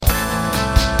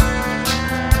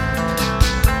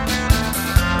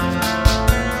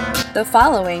The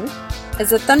following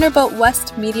is a Thunderbolt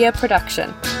West media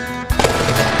production.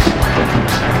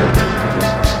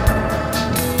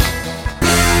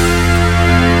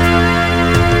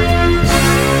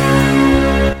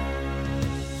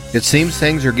 It seems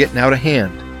things are getting out of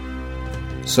hand.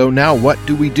 So now what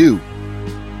do we do?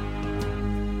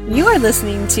 You are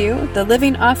listening to the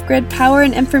Living Off-Grid Power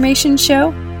and Information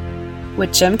Show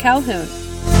with Jim Calhoun.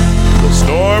 The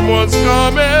storm was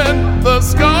coming, the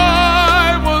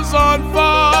sky was on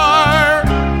fire,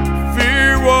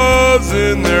 fear was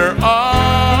in their eyes.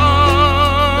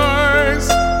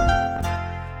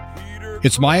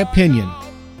 It's my opinion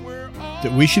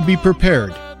that we should be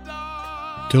prepared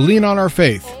to lean on our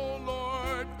faith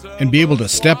and be able to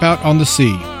step out on the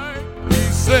sea. He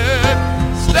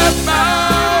said, step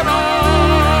out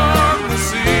on the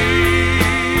sea.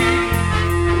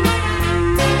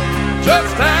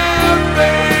 Just have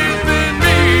faith in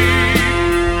me.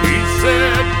 He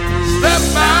said, step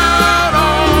out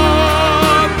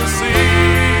on the sea.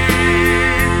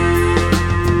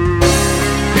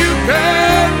 You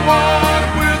can walk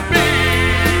with me.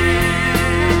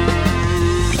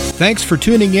 Thanks for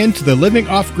tuning in to the Living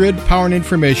Off-Grid Power and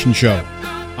Information Show.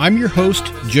 I'm your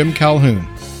host, Jim Calhoun.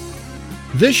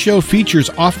 This show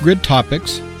features off-grid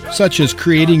topics such as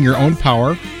creating your own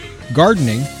power,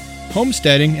 gardening,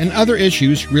 homesteading, and other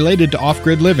issues related to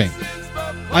off-grid living.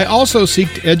 I also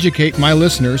seek to educate my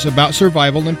listeners about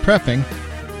survival and prepping,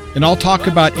 and I'll talk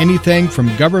about anything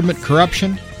from government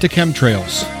corruption to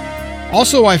chemtrails.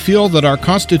 Also, I feel that our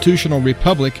constitutional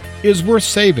republic is worth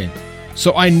saving,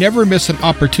 so I never miss an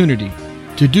opportunity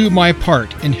to do my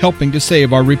part in helping to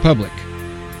save our republic.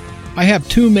 I have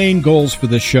two main goals for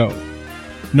this show.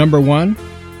 Number one,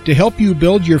 to help you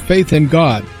build your faith in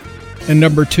God. And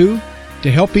number two, to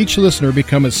help each listener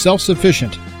become as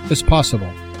self-sufficient as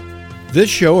possible. This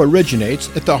show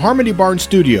originates at the Harmony Barn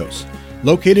Studios,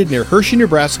 located near Hershey,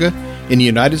 Nebraska, in the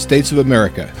United States of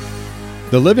America.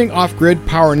 The Living Off-Grid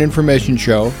Power and Information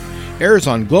Show airs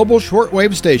on global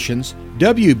shortwave stations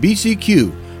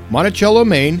WBCQ, Monticello,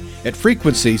 Maine, at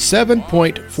frequency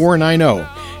 7.490,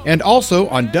 and also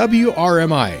on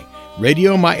WRMI,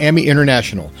 Radio Miami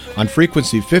International, on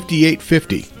frequency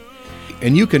 5850.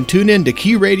 And you can tune in to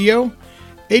Key Radio,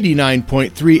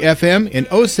 89.3 FM in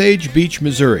Osage Beach,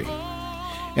 Missouri.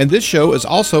 And this show is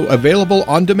also available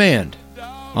on demand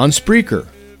on Spreaker,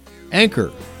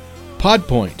 Anchor,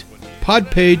 Podpoint,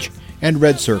 Podpage, and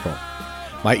Red Circle.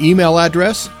 My email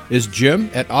address is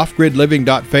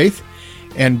jim@offgridliving.faith,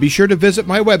 and be sure to visit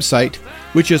my website,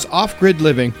 which is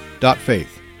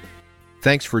offgridliving.faith.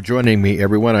 Thanks for joining me,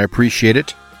 everyone. I appreciate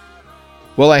it.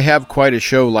 Well, I have quite a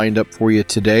show lined up for you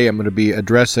today. I'm going to be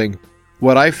addressing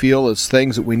what I feel is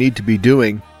things that we need to be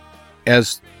doing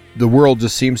as the world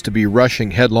just seems to be rushing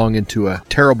headlong into a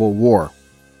terrible war.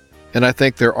 And I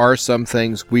think there are some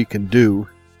things we can do,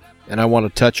 and I want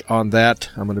to touch on that.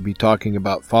 I'm going to be talking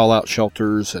about fallout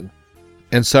shelters and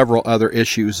several other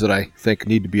issues that I think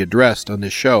need to be addressed on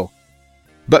this show.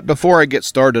 But before I get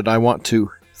started, I want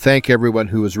to thank everyone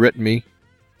who has written me.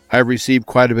 I've received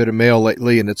quite a bit of mail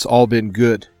lately, and it's all been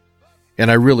good.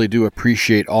 And I really do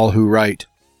appreciate all who write.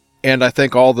 And I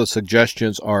think all the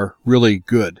suggestions are really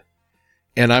good.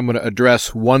 And I'm going to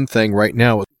address one thing right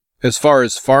now. As far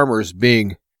as farmers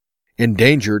being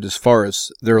endangered as far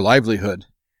as their livelihood,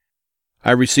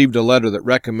 I received a letter that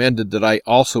recommended that I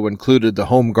also included the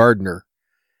home gardener.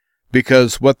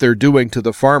 Because what they're doing to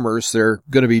the farmers, they're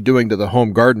going to be doing to the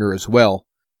home gardener as well.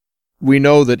 We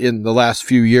know that in the last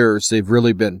few years, they've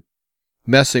really been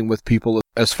messing with people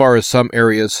as far as some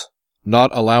areas, not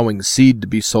allowing seed to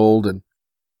be sold and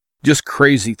just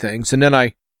crazy things. And then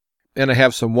I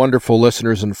have some wonderful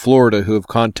listeners in Florida who have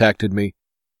contacted me,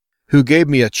 who gave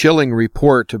me a chilling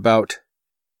report about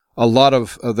a lot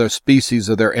of the species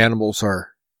of their animals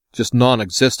are just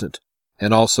non-existent.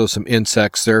 And also some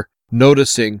insects. They're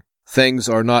noticing things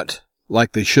are not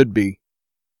like they should be.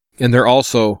 And they're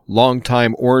also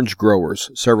long-time orange growers,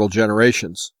 several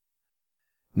generations.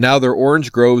 Now their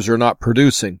orange groves are not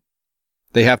producing.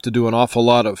 They have to do an awful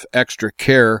lot of extra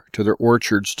care to their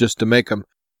orchards just to make them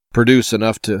produce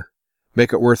enough to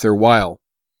make it worth their while.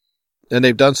 And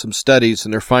they've done some studies,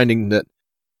 and they're finding that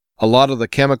a lot of the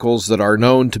chemicals that are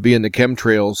known to be in the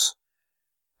chemtrails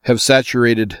have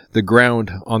saturated the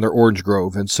ground on their orange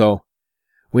grove. And so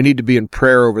we need to be in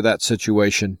prayer over that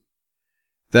situation.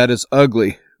 That is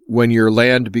ugly when your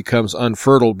land becomes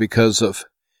unfertile because of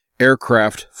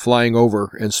aircraft flying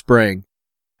over and spraying.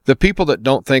 The people that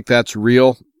don't think that's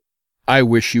real, I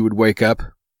wish you would wake up.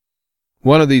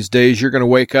 One of these days you're going to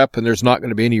wake up and there's not going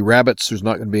to be any rabbits, there's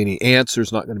not going to be any ants,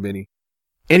 there's not going to be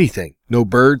anything. No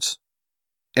birds.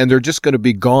 and they're just going to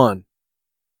be gone,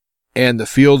 and the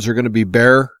fields are going to be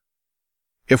bare.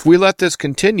 If we let this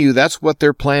continue, that's what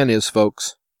their plan is,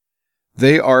 folks.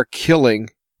 They are killing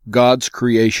God's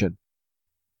creation.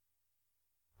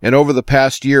 And over the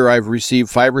past year, I've received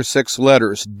 5 or 6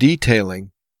 letters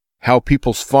detailing how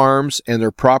people's farms and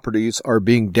their properties are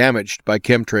being damaged by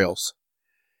chemtrails.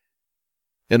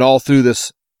 And all through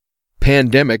this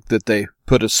pandemic that they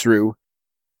put us through,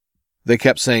 they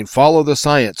kept saying, follow the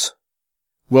science.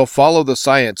 Well, follow the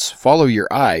science. Follow your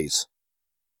eyes.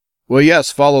 Well,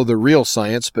 yes, follow the real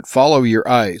science, but follow your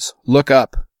eyes. Look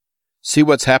up. See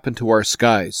what's happened to our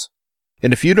skies.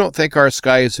 And if you don't think our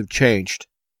skies have changed,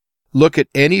 look at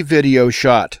any video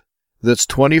shot that's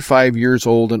 25 years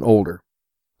old and older,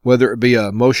 whether it be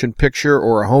a motion picture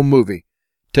or a home movie.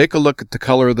 Take a look at the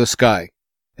color of the sky,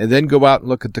 and then go out and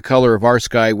look at the color of our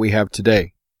sky we have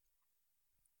today.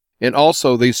 And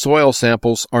also, these soil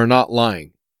samples are not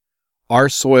lying. Our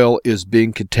soil is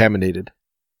being contaminated.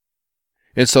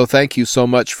 And so thank you so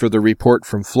much for the report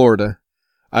from Florida.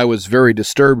 I was very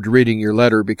disturbed reading your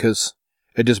letter because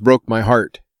it just broke my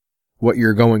heart, what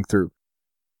you're going through.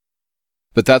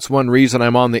 But that's one reason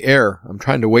I'm on the air. I'm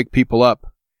trying to wake people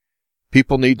up.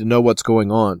 People need to know what's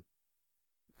going on.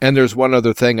 And there's one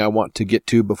other thing I want to get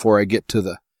to before I get to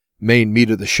the main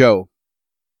meat of the show.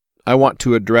 I want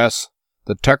to address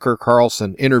the Tucker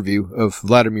Carlson interview of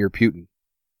Vladimir Putin.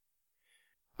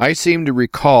 I seem to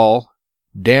recall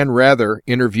Dan Rather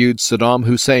interviewed Saddam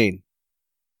Hussein.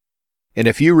 And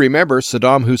if you remember,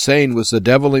 Saddam Hussein was the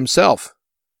devil himself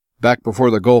back before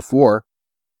the Gulf War.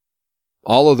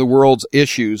 All of the world's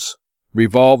issues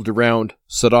revolved around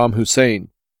Saddam Hussein.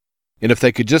 And if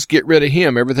they could just get rid of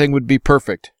him, everything would be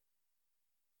perfect.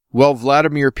 Well,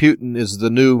 Vladimir Putin is the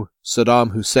new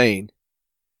Saddam Hussein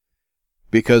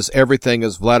because everything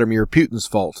is Vladimir Putin's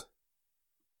fault.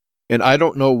 And I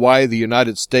don't know why the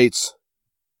United States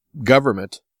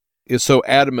government is so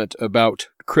adamant about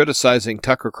criticizing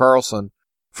Tucker Carlson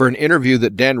for an interview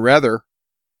that Dan Rather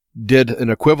did an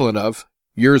equivalent of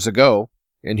years ago,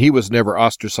 and he was never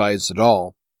ostracized at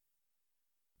all.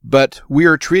 But we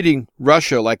are treating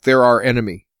Russia like they're our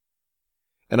enemy.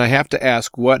 And I have to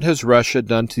ask, what has Russia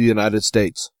done to the United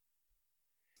States?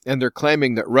 And they're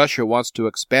claiming that Russia wants to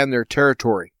expand their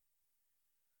territory.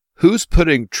 Who's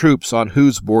putting troops on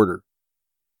whose border?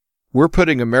 We're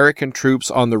putting American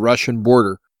troops on the Russian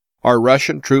border. Are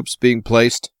Russian troops being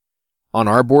placed on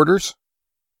our borders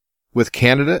with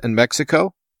Canada and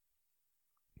Mexico?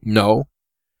 No.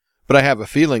 But I have a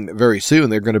feeling that very soon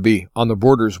they're going to be on the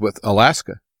borders with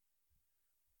Alaska.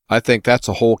 I think that's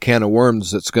a whole can of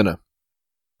worms that's going to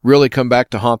really come back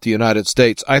to haunt the United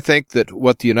States. I think that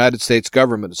what the United States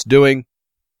government is doing,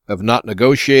 of not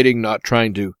negotiating, not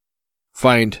trying to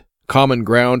find common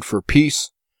ground for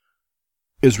peace,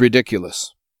 is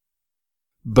ridiculous.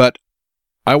 But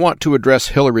I want to address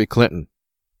Hillary Clinton.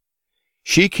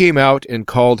 She came out and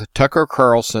called Tucker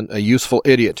Carlson a useful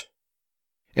idiot,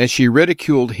 and she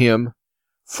ridiculed him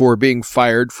for being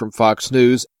fired from Fox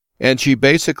News, and she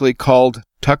basically called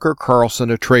Tucker Carlson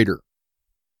a traitor.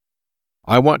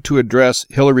 I want to address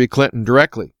Hillary Clinton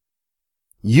directly.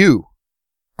 You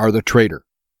are the traitor.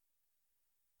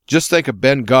 Just think of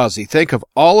Benghazi. Think of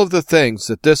all of the things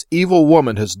that this evil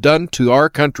woman has done to our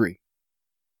country.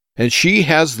 And she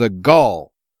has the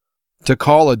gall to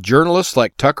call a journalist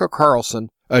like Tucker Carlson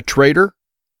a traitor?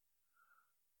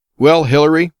 Well,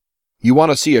 Hillary, you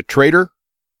want to see a traitor?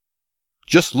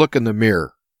 Just look in the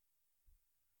mirror.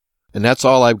 And that's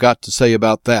all I've got to say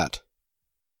about that.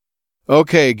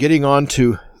 Okay, getting on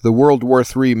to the World War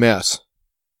III mess.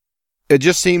 It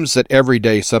just seems that every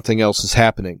day something else is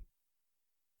happening.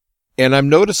 And I'm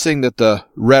noticing that the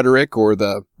rhetoric or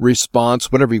the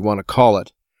response, whatever you want to call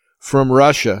it, from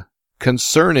Russia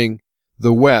concerning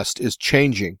the West is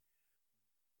changing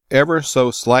ever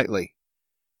so slightly.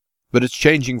 But it's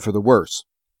changing for the worse.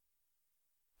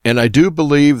 And I do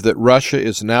believe that Russia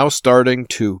is now starting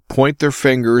to point their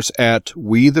fingers at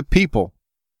we the people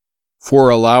for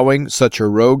allowing such a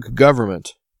rogue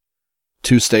government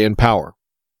to stay in power.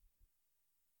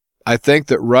 I think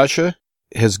that Russia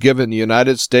has given the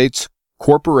United States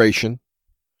corporation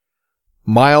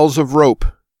miles of rope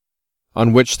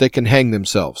on which they can hang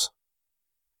themselves.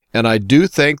 And I do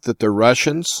think that the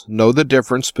Russians know the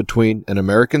difference between an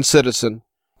American citizen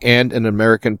and an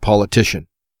American politician.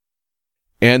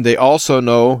 And they also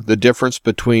know the difference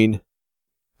between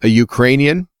a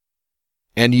Ukrainian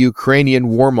and a Ukrainian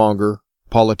warmonger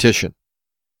politician.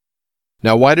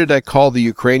 Now, why did I call the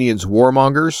Ukrainians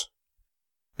warmongers?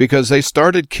 Because they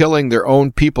started killing their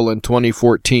own people in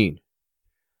 2014.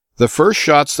 The first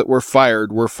shots that were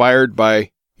fired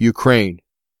by Ukraine.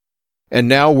 And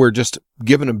now we're just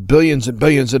giving them billions and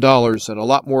billions of dollars and a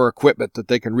lot more equipment that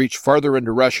they can reach farther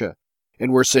into Russia.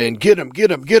 And we're saying, get them, get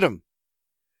them, get them.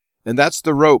 And that's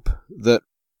the rope that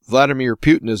Vladimir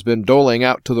Putin has been doling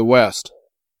out to the West.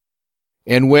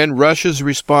 And when Russia's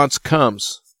response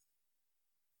comes,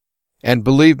 and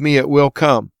believe me, it will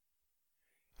come,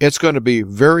 it's going to be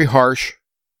very harsh,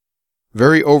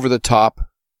 very over the top,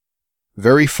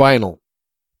 very final.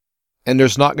 And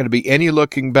there's not going to be any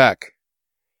looking back.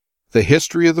 The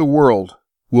history of the world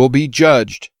will be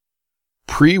judged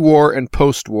pre-war and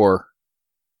post-war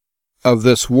of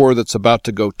this war that's about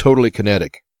to go totally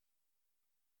kinetic.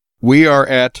 We are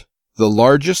at the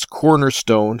largest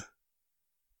cornerstone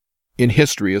in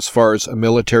history as far as a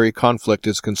military conflict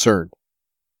is concerned.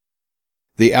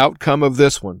 The outcome of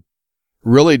this one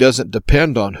really doesn't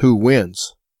depend on who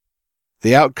wins.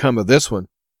 The outcome of this one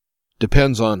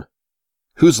depends on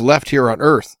who's left here on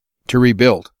Earth to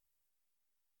rebuild.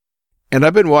 And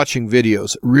I've been watching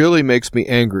videos. It really makes me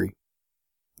angry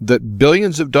that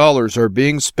billions of dollars are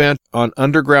being spent on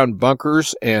underground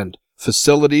bunkers and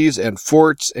facilities and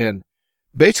forts and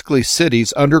basically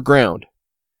cities underground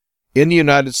in the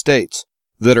United States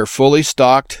that are fully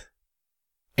stocked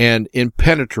and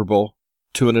impenetrable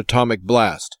to an atomic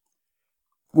blast.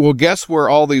 Well, guess where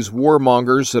all these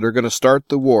warmongers that are going to start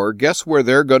the war, guess where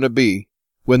they're going to be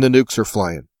when the nukes are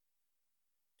flying?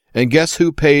 And guess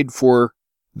who paid for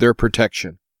their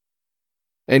protection?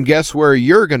 And guess where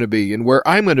you're going to be and where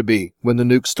I'm going to be when the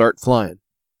nukes start flying?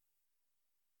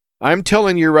 I'm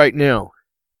telling you right now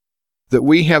that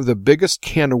we have the biggest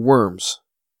can of worms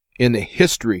in the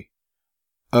history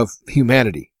of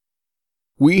humanity.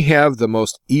 We have the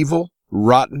most evil,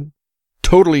 rotten,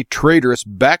 totally traitorous,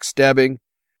 backstabbing,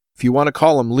 if you want to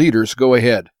call them leaders, go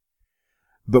ahead.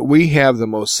 But we have the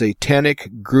most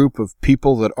satanic group of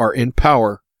people that are in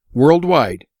power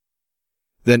worldwide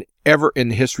than ever in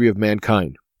the history of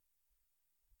mankind.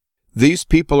 These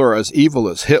people are as evil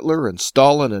as Hitler and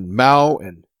Stalin and Mao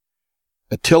and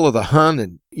Attila the Hun,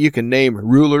 and you can name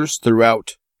rulers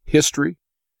throughout history,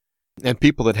 and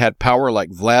people that had power like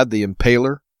Vlad the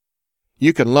Impaler.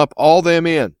 You can lump all them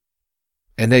in,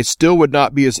 and they still would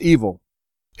not be as evil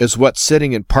as what's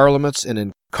sitting in parliaments and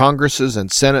in congresses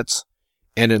and senates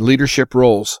and in leadership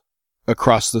roles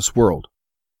across this world.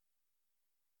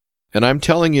 And I'm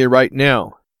telling you right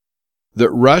now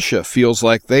that Russia feels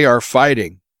like they are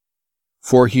fighting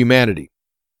for humanity.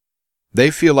 They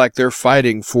feel like they're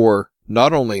fighting for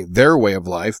not only their way of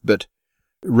life, but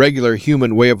regular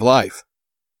human way of life.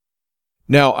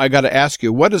 Now, I got to ask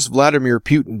you, what has Vladimir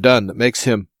Putin done that makes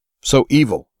him so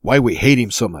evil? Why we hate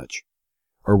him so much?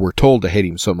 Or we're told to hate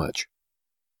him so much?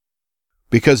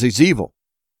 Because he's evil.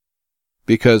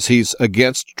 Because he's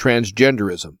against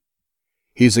transgenderism.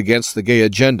 He's against the gay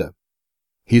agenda.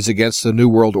 He's against the New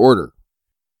World Order.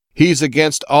 He's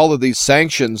against all of these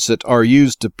sanctions that are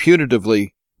used to punitively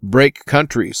break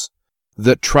countries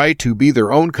that try to be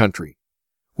their own country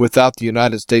without the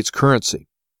United States currency.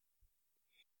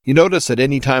 You notice that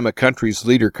any time a country's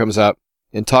leader comes out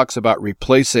and talks about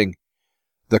replacing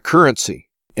the currency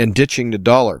and ditching the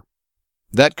dollar,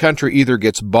 that country either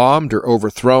gets bombed or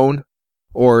overthrown,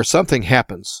 or something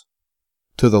happens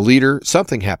to the leader.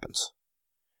 Something happens.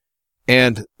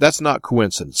 And that's not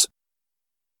coincidence.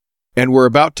 And we're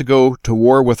about to go to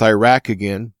war with Iraq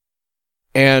again,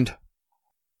 and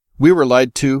we were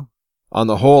lied to on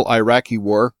the whole Iraqi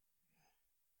war.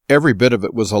 Every bit of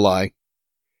it was a lie.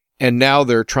 And now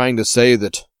they're trying to say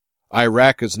that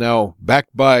Iraq is now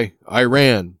backed by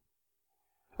Iran.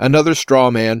 Another straw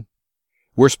man.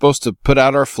 We're supposed to put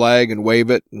out our flag and wave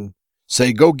it and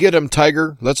say, go get 'em,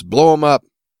 Tiger. Let's blow 'em up.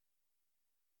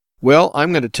 Well,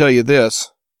 I'm going to tell you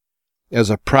this, as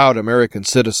a proud American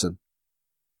citizen.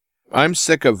 I'm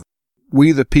sick of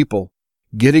we the people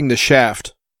getting the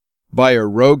shaft by a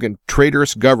rogue and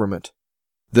traitorous government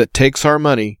that takes our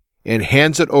money and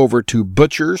hands it over to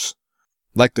butchers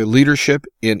like the leadership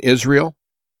in Israel,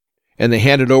 and they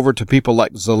hand it over to people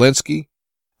like Zelensky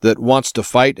that wants to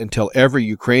fight until every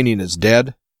Ukrainian is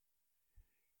dead.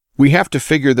 We have to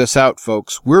figure this out,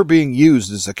 folks. We're being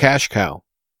used as a cash cow.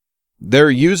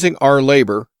 They're using our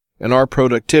labor and our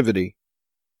productivity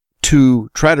to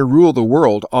try to rule the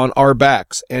world on our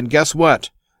backs. And guess what?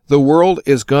 The world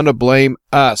is going to blame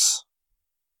us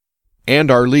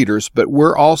and our leaders, but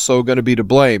we're also going to be to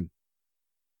blame.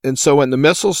 And so when the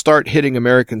missiles start hitting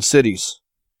American cities,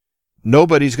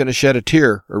 nobody's going to shed a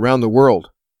tear around the world.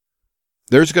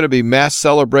 There's going to be mass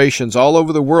celebrations all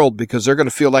over the world because they're going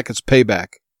to feel like it's payback.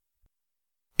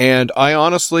 And I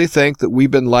honestly think that we've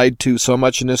been lied to so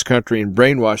much in this country and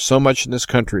brainwashed so much in this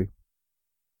country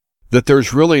that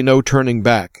there's really no turning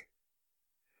back.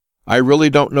 I really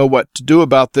don't know what to do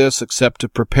about this except to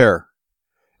prepare.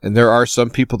 And there are some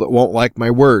people that won't like my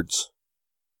words.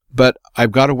 But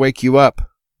I've got to wake you up.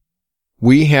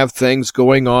 We have things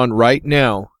going on right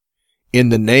now in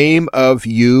the name of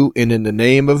you and in the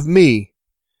name of me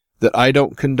that I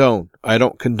don't condone. I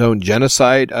don't condone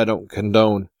genocide. I don't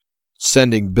condone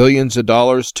sending billions of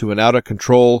dollars to an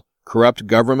out-of-control, corrupt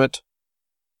government.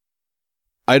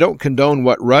 I don't condone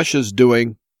what Russia's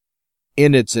doing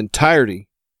in its entirety,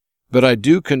 but I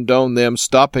do condone them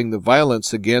stopping the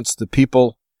violence against the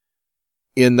people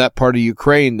in that part of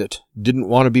Ukraine that didn't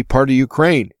want to be part of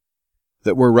Ukraine,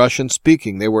 that were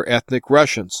Russian-speaking. They were ethnic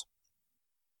Russians.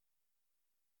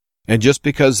 And just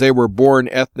because they were born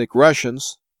ethnic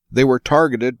Russians, they were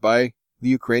targeted by the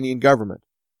Ukrainian government.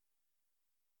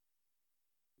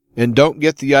 And don't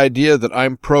get the idea that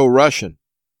I'm pro-Russian,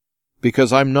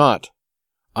 because I'm not.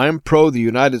 I'm pro the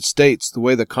United States the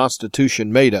way the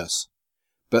Constitution made us.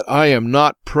 But I am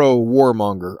not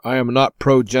pro-warmonger. I am not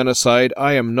pro-genocide.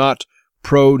 I am not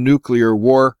pro-nuclear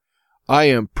war. I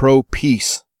am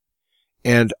pro-peace.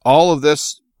 And all of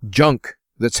this junk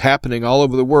that's happening all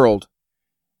over the world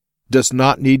does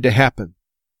not need to happen.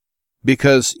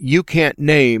 Because you can't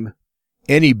name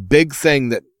any big thing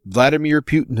that Vladimir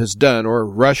Putin has done or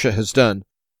Russia has done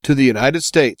to the United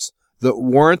States that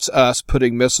warrants us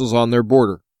putting missiles on their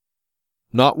border.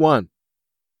 Not one.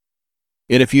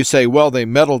 And if you say, well, they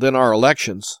meddled in our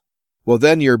elections, well,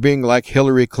 then you're being like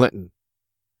Hillary Clinton,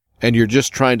 and you're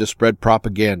just trying to spread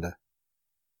propaganda.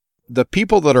 The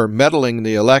people that are meddling in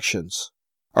the elections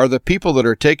are the people that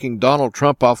are taking Donald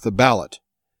Trump off the ballot.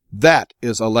 That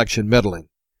is election meddling.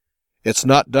 It's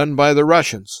not done by the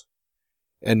Russians.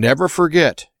 And never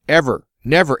forget,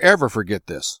 never forget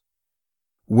this.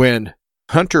 When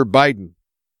Hunter Biden,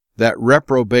 that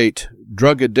reprobate,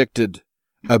 drug-addicted,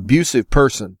 abusive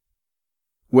person,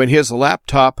 when his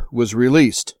laptop was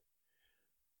released,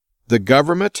 the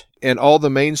government and all the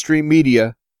mainstream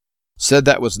media said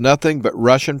that was nothing but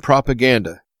Russian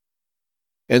propaganda.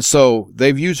 And so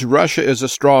they've used Russia as a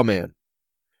straw man.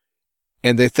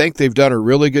 And they think they've done a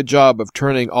really good job of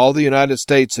turning all the United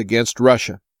States against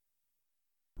Russia.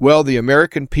 Well, the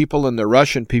American people and the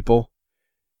Russian people,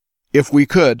 if we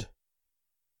could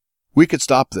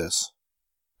stop this.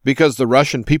 Because the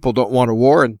Russian people don't want a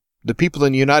war, and the people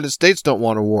in the United States don't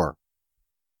want a war.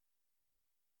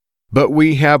 But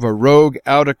we have a rogue,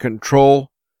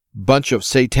 out-of-control bunch of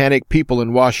satanic people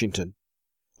in Washington.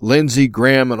 Lindsey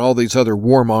Graham and all these other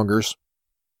warmongers.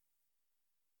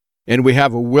 And we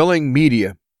have a willing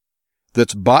media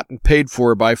that's bought and paid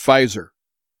for by Pfizer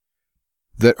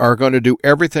that are going to do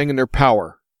everything in their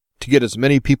power to get as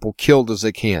many people killed as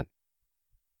they can.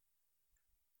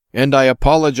 And I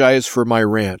apologize for my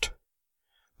rant,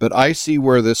 but I see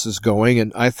where this is going,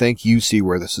 and I think you see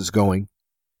where this is going.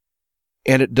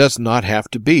 And it does not have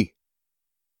to be.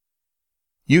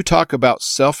 You talk about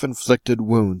self-inflicted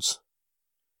wounds.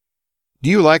 Do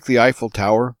you like the Eiffel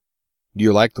Tower? Do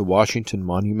you like the Washington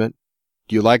Monument?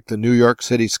 Do you like the New York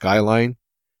City skyline?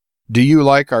 Do you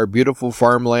like our beautiful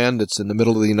farmland that's in the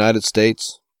middle of the United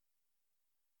States?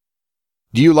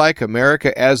 Do you like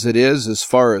America as it is as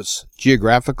far as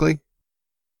geographically?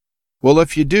 Well,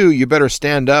 if you do, you better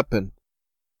stand up and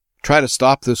try to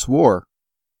stop this war.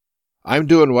 I'm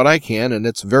doing what I can, and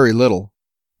it's very little,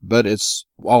 but it's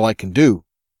all I can do.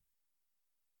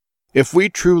 If we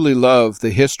truly love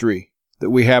the history that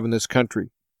we have in this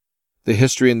country, the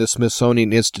history in the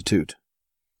Smithsonian Institute,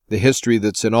 the history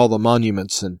that's in all the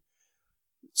monuments and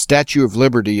Statue of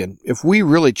Liberty, and if we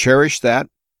really cherish that,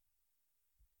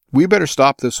 we better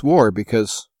stop this war,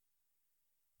 because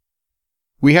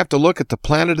we have to look at the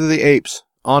Planet of the Apes,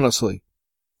 honestly.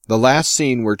 The last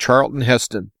scene where Charlton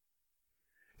Heston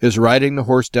is riding the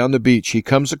horse down the beach, he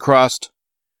comes across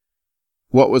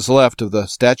what was left of the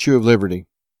Statue of Liberty,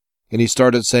 and he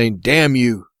started saying, damn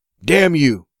you,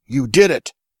 you did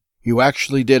it. You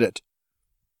actually did it.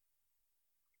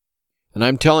 And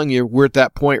I'm telling you, we're at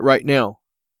that point right now.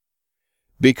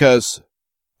 Because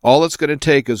all it's going to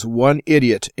take is one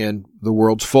idiot, and the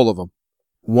world's full of them,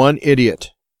 one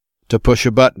idiot to push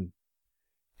a button,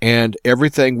 and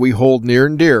everything we hold near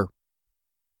and dear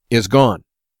is gone.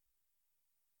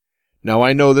 Now,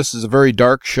 I know this is a very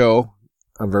dark show.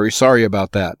 I'm very sorry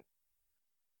about that.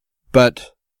 But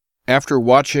after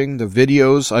watching the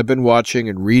videos I've been watching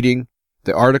and reading,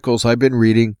 the articles I've been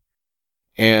reading,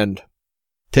 and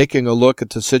taking a look at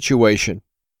the situation,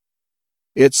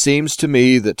 it seems to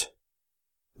me that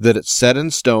it's set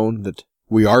in stone that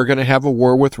we are going to have a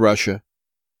war with Russia,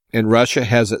 and Russia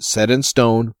has it set in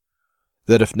stone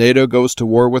that if NATO goes to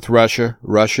war with Russia,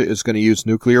 Russia is going to use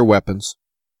nuclear weapons.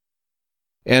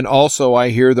 And also I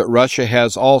hear that Russia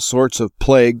has all sorts of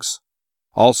plagues,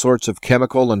 all sorts of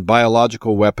chemical and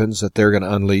biological weapons that they're going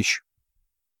to unleash.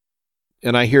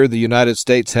 And I hear the United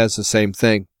States has the same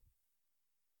thing.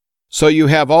 So you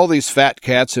have all these fat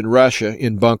cats in Russia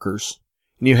in bunkers,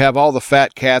 and you have all the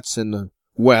fat cats in the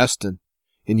West and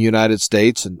in the United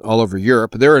States and all over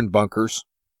Europe. They're in bunkers.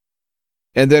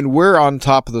 And then we're on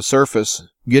top of the surface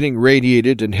getting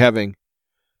radiated and having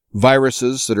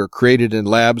viruses that are created in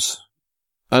labs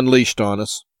unleashed on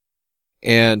us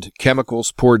and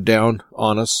chemicals poured down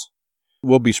on us.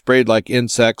 We'll be sprayed like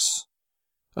insects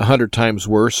 100 times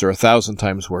worse or 1,000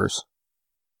 times worse.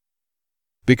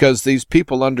 Because these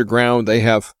people underground, they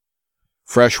have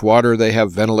fresh water, they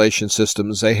have ventilation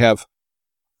systems, they have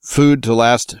food to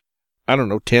last,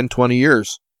 10, 20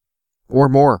 years or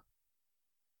more.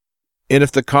 And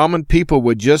if the common people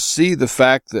would just see the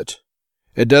fact that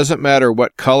it doesn't matter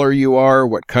what color you are,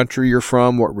 what country you're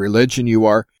from, what religion you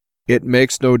are, it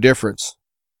makes no difference.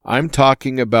 I'm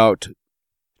talking about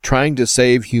trying to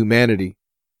save humanity.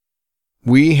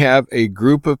 We have a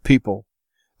group of people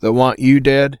that want you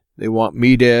dead, they want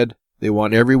me dead, they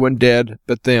want everyone dead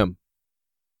but them.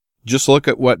 Just look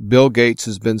at what Bill Gates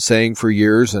has been saying for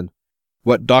years and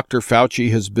what Dr.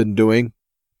 Fauci has been doing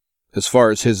as far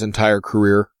as his entire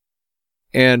career.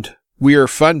 And we are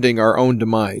funding our own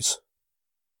demise.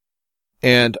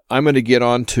 And I'm going to get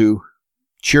on to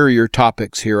cheerier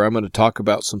topics here. I'm going to talk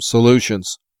about some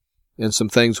solutions and some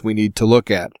things we need to look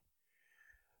at.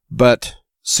 But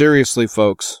seriously,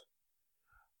 folks,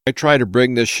 I try to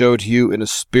bring this show to you in a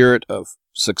spirit of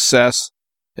success,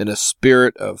 in a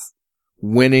spirit of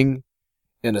winning,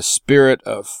 in a spirit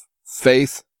of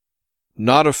faith,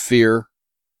 not of fear,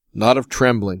 not of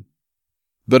trembling.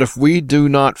 But if we do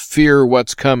not fear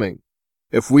what's coming,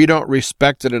 if we don't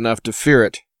respect it enough to fear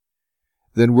it,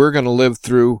 then we're going to live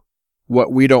through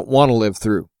what we don't want to live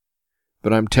through.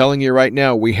 But I'm telling you right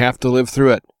now, we have to live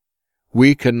through it.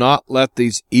 We cannot let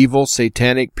these evil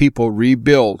satanic people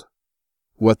rebuild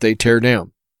what they tear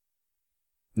down.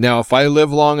 Now, if I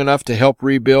live long enough to help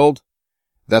rebuild,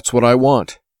 that's what I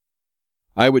want.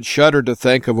 I would shudder to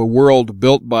think of a world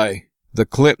built by the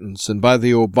Clintons and by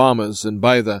the Obamas and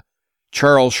by the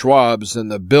Charles Schwabs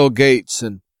and the Bill Gates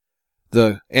and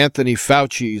the Anthony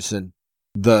Faucis and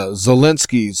the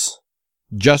Zelenskys,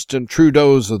 Justin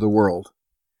Trudeau's of the world.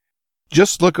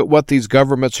 Just look at what these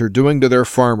governments are doing to their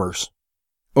farmers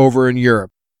over in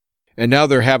Europe. And now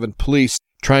they're having police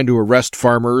trying to arrest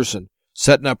farmers and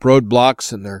setting up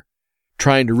roadblocks, and they're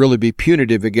trying to really be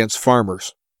punitive against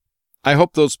farmers. I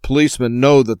hope those policemen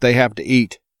know that they have to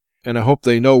eat, and I hope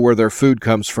they know where their food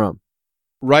comes from.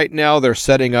 Right now they're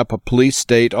setting up a police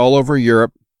state all over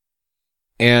Europe,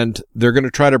 and they're going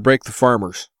to try to break the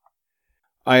farmers.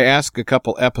 I asked a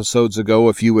couple episodes ago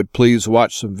if you would please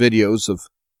watch some videos of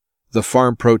the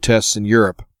farm protests in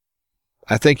Europe.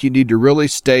 I think you need to really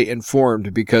stay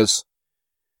informed, because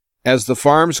as the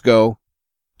farms go,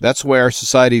 that's where our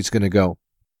society is going to go.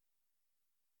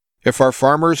 If our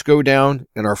farmers go down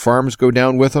and our farms go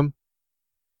down with them,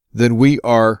 then we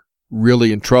are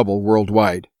really in trouble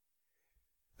worldwide.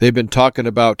 They've been talking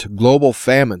about global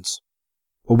famines.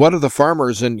 Well, what are the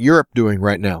farmers in Europe doing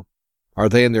right now? Are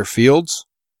they in their fields?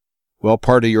 Well,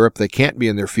 part of Europe they can't be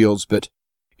in their fields, but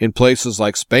in places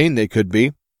like Spain they could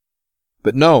be.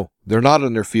 But no, they're not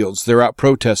in their fields. They're out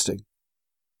protesting.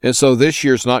 And so this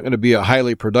year's not going to be a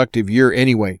highly productive year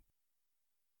anyway.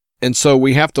 And so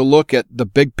we have to look at the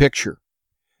big picture.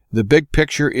 The big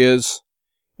picture is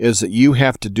that you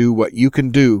have to do what you can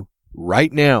do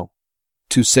right now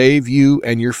to save you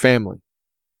and your family.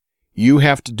 You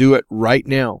have to do it right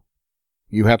now.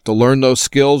 You have to learn those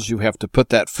skills. You have to put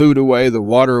that food away, the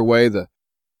water away, the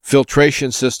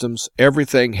filtration systems.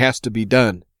 Everything has to be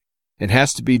done. It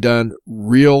has to be done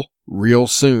real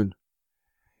soon.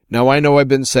 Now, I know I've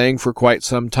been saying for quite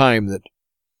some time that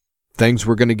things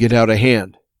were going to get out of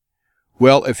hand.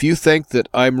 Well, if you think that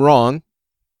I'm wrong,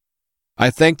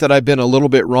 I think that I've been a little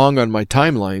bit wrong on my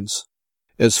timelines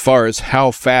as far as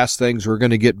how fast things were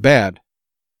going to get bad.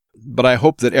 But I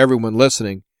hope that everyone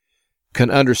listening can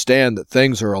understand that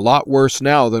things are a lot worse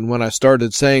now than when I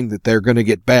started saying that they're going to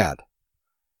get bad.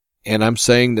 And I'm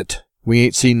saying that we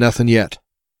ain't seen nothing yet.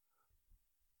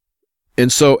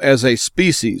 And so as a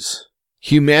species,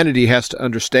 humanity has to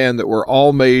understand that we're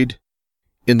all made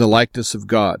in the likeness of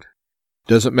God.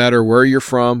 Doesn't matter where you're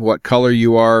from, what color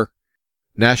you are,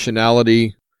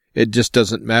 nationality, it just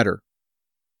doesn't matter.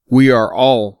 We are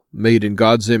all made in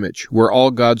God's image. We're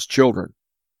all God's children.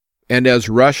 And as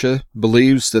Russia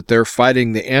believes that they're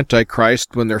fighting the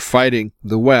Antichrist when they're fighting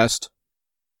the West,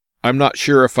 I'm not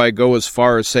sure if I go as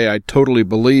far as say I totally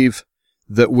believe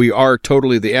that we are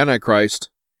totally the Antichrist,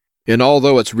 and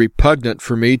although it's repugnant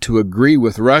for me to agree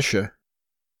with Russia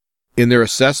in their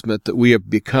assessment that we have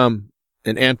become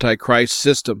an Antichrist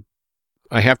system,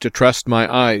 I have to trust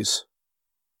my eyes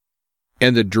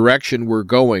and the direction we're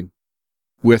going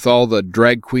with all the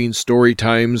drag queen story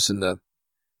times and the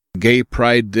gay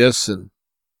pride this and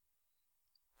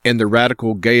the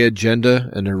radical gay agenda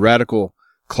and the radical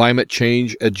climate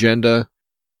change agenda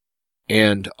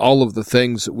and all of the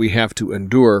things that we have to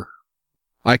endure.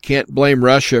 I can't blame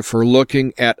Russia for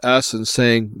looking at us and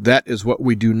saying that is what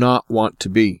we do not want to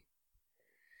be.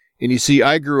 And you see,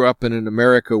 I grew up in an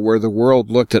America where the world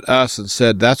looked at us and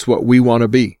said, that's what we want to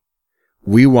be.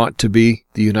 We want to be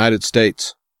the United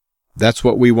States. That's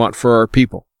what we want for our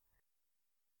people.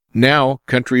 Now,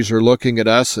 countries are looking at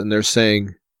us and they're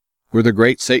saying, we're the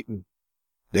great Satan.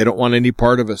 They don't want any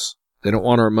part of us. They don't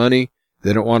want our money.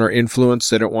 They don't want our influence.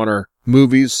 They don't want our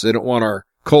movies. They don't want our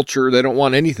culture. They don't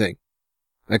want anything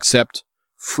except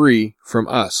free from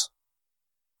us.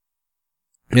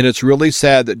 And it's really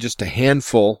sad that just a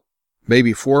handful,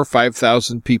 maybe 4,000 or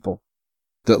 5,000 people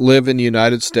that live in the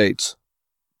United States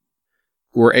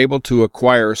were able to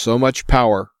acquire so much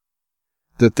power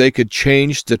that they could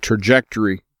change the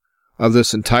trajectory of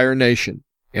this entire nation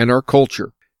and our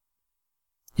culture.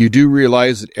 You do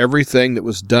realize that everything that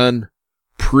was done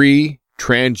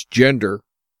pre-transgender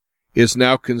is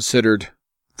now considered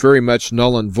very much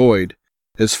null and void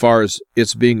as far as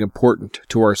it's being important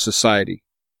to our society.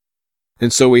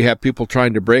 And so we have people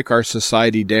trying to break our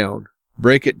society down,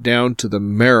 break it down to the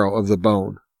marrow of the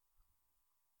bone,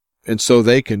 and so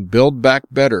they can build back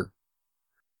better.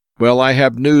 Well, I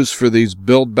have news for these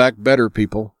build back better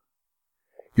people.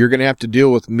 You're going to have to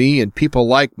deal with me and people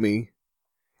like me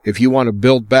if you want to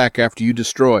build back after you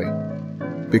destroy,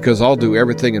 because I'll do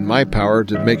everything in my power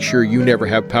to make sure you never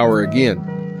have power again,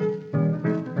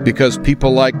 because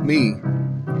people like me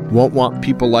won't want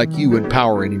people like you in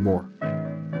power anymore.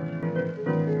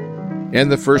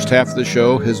 And the first half of the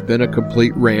show has been a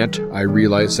complete rant. I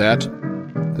realize that.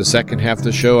 The second half of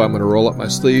the show, I'm going to roll up my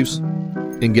sleeves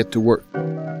and get to work.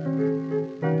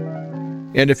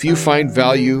 And if you find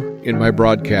value in my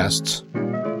broadcasts,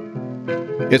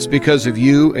 it's because of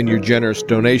you and your generous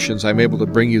donations I'm able to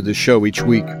bring you the show each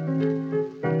week.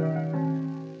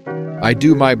 I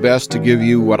do my best to give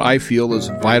you what I feel is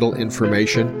vital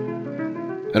information,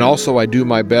 and also I do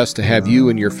my best to have you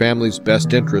and your family's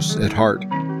best interests at heart.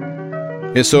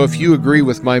 And so if you agree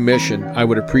with my mission, I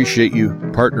would appreciate you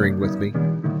partnering with me.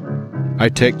 I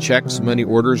take checks, money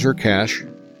orders, or cash.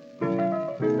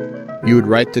 You would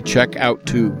write the check out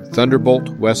to Thunderbolt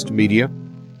West Media,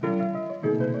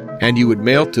 and you would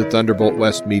mail to Thunderbolt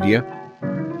West Media,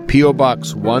 P.O.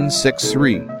 Box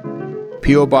 163,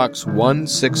 P.O. Box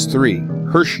 163,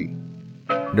 Hershey,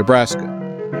 Nebraska,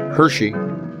 Hershey,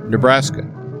 Nebraska,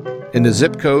 and the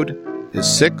zip code is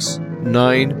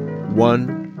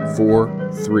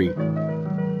 69143.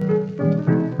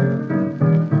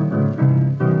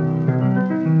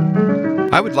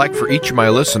 I would like for each of my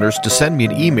listeners to send me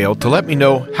an email to let me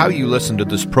know how you listen to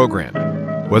this program,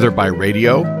 whether by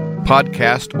radio,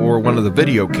 podcast, or one of the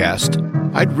video casts.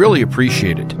 I'd really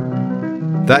appreciate it.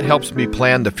 That helps me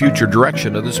plan the future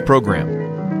direction of this program.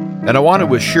 And I want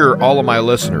to assure all of my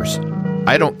listeners,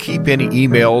 I don't keep any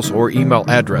emails or email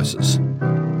addresses.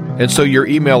 And so your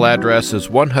email address is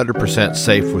 100%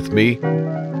 safe with me.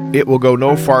 It will go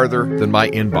no farther than my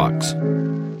inbox.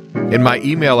 And my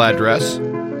email address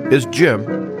is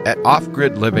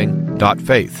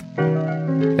jim@offgridliving.faith.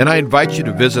 And I invite you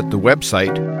to visit the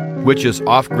website, which is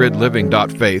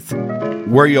offgridliving.faith,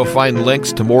 where you'll find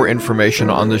links to more information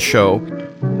on the show.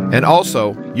 And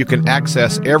also, you can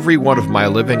access every one of my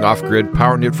Living Off-Grid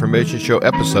Power and Information Show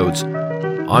episodes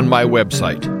on my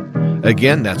website.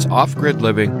 Again, that's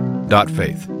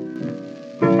offgridliving.faith.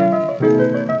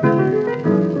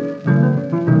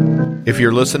 If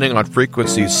you're listening on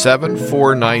frequency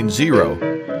 7490,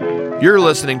 you're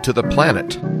listening to The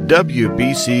Planet,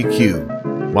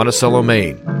 WBCQ, Monticello,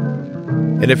 Maine.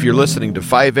 And if you're listening to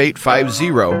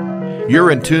 5850,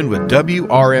 you're in tune with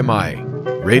WRMI,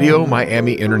 Radio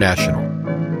Miami International.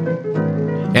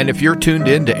 And if you're tuned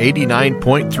in to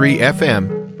 89.3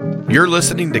 FM, you're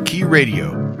listening to Key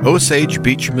Radio, Osage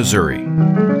Beach, Missouri.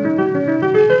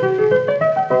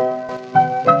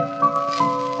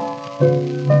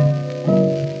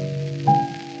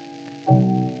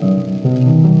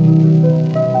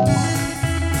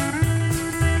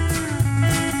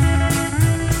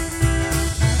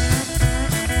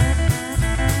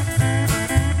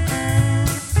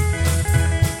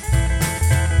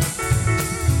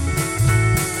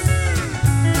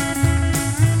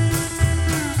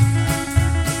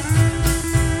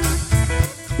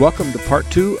 Welcome to part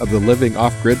 2 of the Living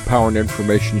Off-Grid Power and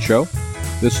Information Show.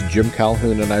 This is Jim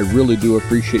Calhoun, and I really do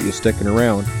appreciate you sticking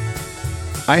around.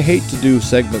 I hate to do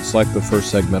segments like the first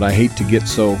segment. I hate to get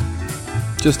so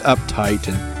just uptight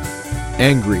and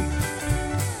angry.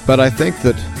 But I think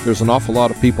that there's an awful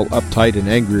lot of people uptight and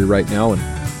angry right now,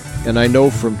 and I know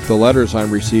from the letters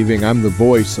I'm receiving, I'm the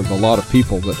voice of a lot of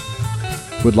people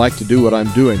that would like to do what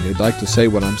I'm doing. They'd like to say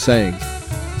what I'm saying.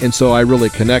 And so I really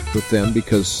connect with them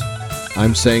because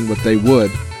I'm saying what they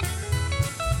would.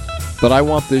 But I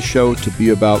want this show to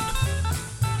be about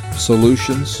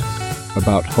solutions,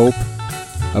 about hope,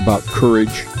 about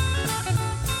courage.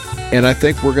 And I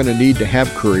think we're going to need to have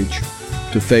courage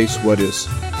to face what is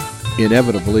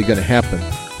inevitably going to happen.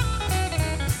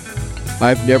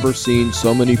 I've never seen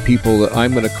so many people that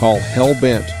I'm going to call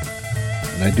hell-bent,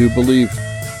 and I do believe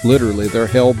literally they're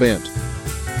hell-bent,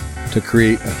 to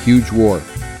create a huge war.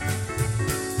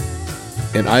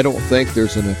 And I don't think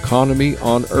there's an economy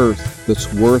on earth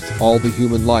that's worth all the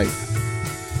human life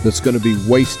that's going to be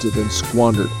wasted and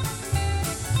squandered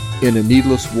in a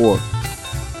needless war.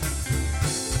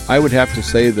 I would have to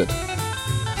say that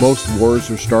most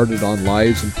wars are started on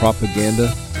lies and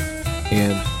propaganda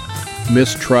and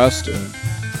mistrust and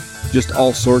just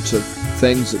all sorts of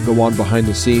things that go on behind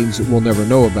the scenes that we'll never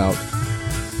know about.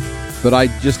 But I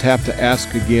just have to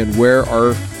ask again, where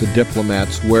are the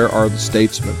diplomats? Where are the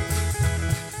statesmen?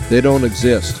 They don't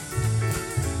exist.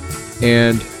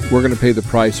 And we're going to pay the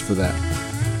price for that.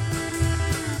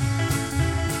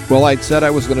 Well, I said I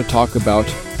was going to talk about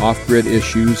off-grid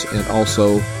issues and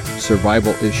also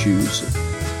survival issues.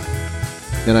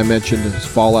 And I mentioned this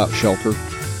fallout shelter.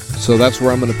 So that's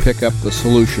where I'm going to pick up the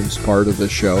solutions part of this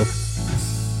show.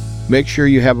 Make sure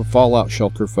you have a fallout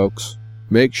shelter, folks.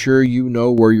 Make sure you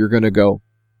know where you're going to go.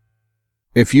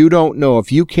 If you don't know, if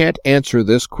you can't answer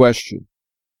this question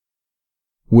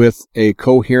with a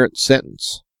coherent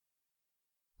sentence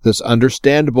that's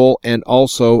understandable and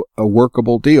also a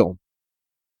workable deal,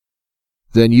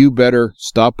 then you better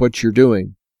stop what you're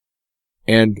doing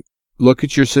and look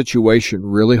at your situation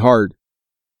really hard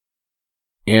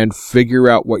and figure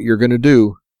out what you're going to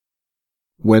do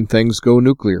when things go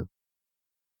nuclear.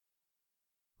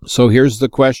 So here's the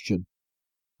question.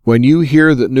 When you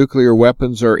hear that nuclear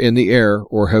weapons are in the air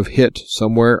or have hit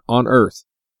somewhere on Earth,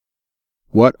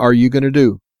 what are you going to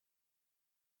do?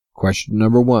 Question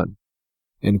number 1.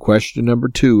 And question number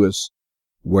 2 is,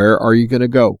 where are you going to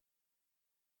go?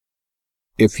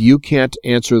 If you can't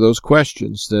answer those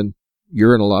questions, then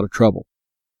you're in a lot of trouble.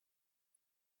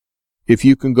 If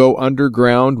you can go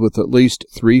underground with at least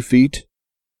 3 feet,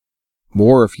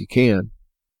 more if you can,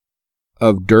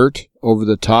 of dirt over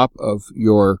the top of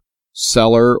your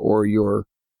cellar or your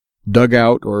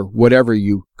dugout or whatever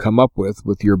you come up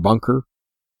with your bunker,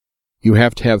 you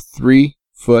have to have 3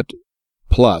 foot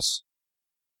plus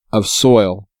of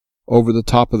soil over the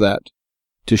top of that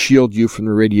to shield you from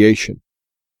the radiation.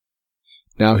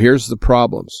 Now here's the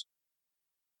problems.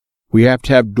 We have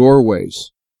to have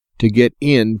doorways to get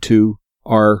into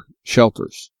our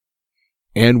shelters.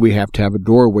 And we have to have a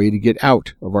doorway to get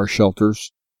out of our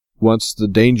shelters once the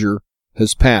danger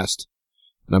has passed.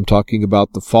 And I'm talking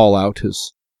about the fallout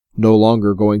is no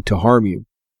longer going to harm you.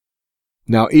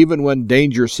 Now, even when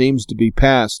danger seems to be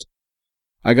past,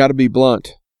 I got to be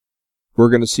blunt.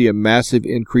 We're going to see a massive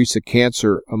increase of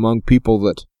cancer among people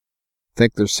that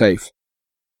think they're safe.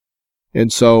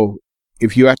 And so,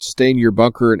 if you have to stay in your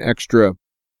bunker an extra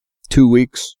 2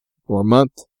 weeks or a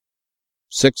month,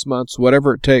 6 months,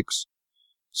 whatever it takes,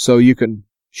 so you can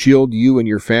shield you and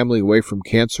your family away from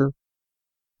cancer,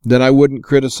 then I wouldn't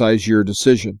criticize your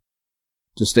decision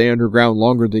to stay underground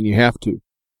longer than you have to.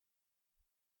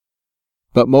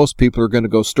 But most people are going to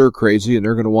go stir crazy and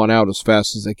they're going to want out as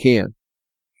fast as they can.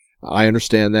 I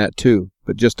understand that too,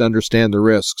 but just understand the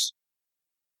risks.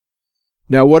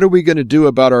 Now, what are we going to do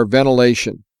about our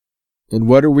ventilation? And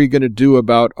what are we going to do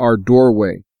about our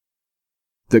doorway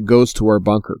that goes to our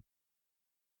bunker?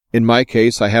 In my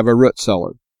case, I have a root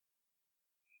cellar,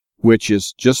 which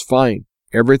is just fine.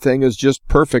 Everything is just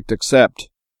perfect except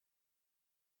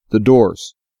the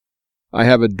doors. I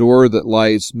have a door that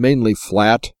lies mainly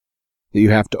flat that you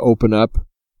have to open up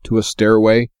to a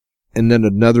stairway, and then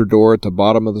another door at the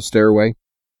bottom of the stairway.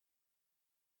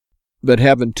 But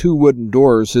having 2 wooden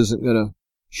doors isn't going to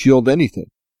shield anything,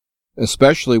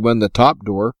 especially when the top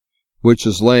door, which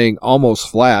is laying almost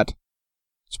flat,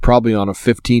 it's probably on a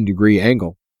 15-degree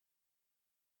angle.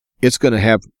 It's going to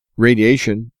have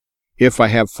radiation. If I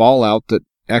have fallout that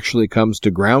actually comes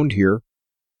to ground here,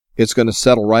 it's going to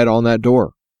settle right on that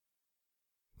door.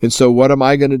 And so what am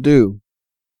I going to do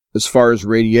as far as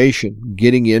radiation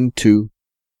getting into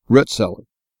root cellar?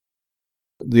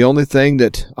 The only thing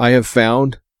that I have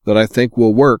found that I think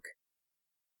will work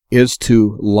is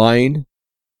to line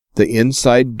the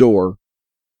inside door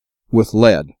with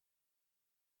lead,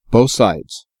 both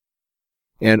sides,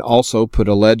 and also put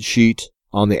a lead sheet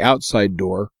on the outside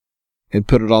door and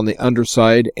put it on the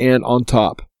underside and on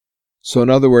top. So in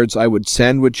other words, I would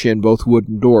sandwich in both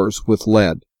wooden doors with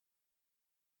lead.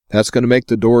 That's going to make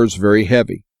the doors very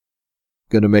heavy,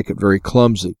 going to make it very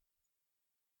clumsy.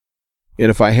 And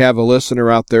if I have a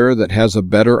listener out there that has a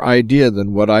better idea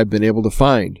than what I've been able to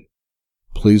find,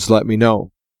 please let me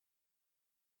know.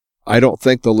 I don't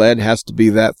think the lead has to be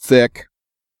that thick,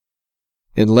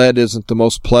 and lead isn't the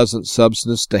most pleasant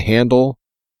substance to handle,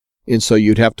 and so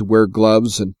you'd have to wear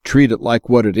gloves and treat it like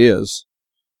what it is.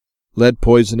 Lead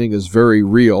poisoning is very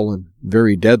real and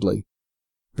very deadly,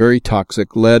 very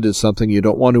toxic. Lead is something you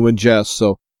don't want to ingest,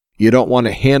 so you don't want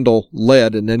to handle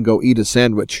lead and then go eat a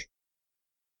sandwich.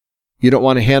 You don't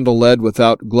want to handle lead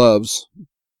without gloves,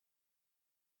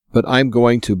 but I'm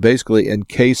going to basically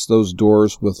encase those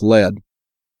doors with lead.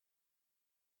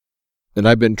 And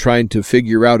I've been trying to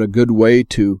figure out a good way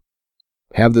to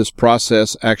have this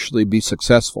process actually be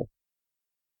successful.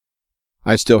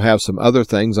 I still have some other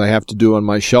things I have to do on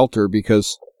my shelter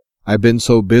because I've been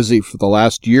so busy for the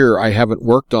last year, I haven't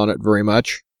worked on it very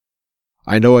much.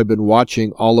 I know I've been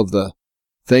watching all of the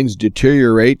things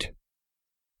deteriorate,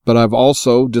 but I've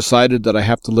also decided that I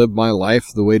have to live my life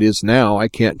the way it is now. I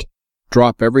can't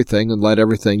drop everything and let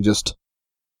everything just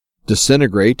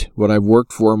disintegrate what I've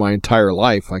worked for my entire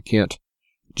life. I can't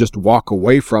just walk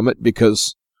away from it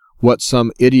because what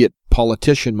some idiot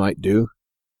politician might do.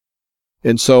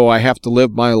 And so I have to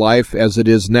live my life as it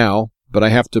is now, but I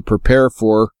have to prepare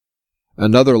for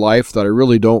another life that I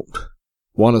really don't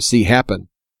want to see happen.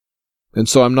 And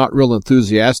so I'm not real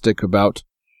enthusiastic about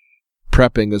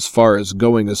prepping as far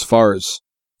as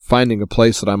finding a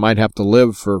place that I might have to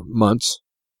live for months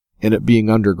and it being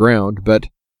underground, but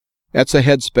that's a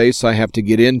headspace I have to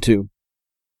get into.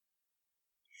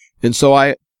 And so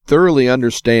I thoroughly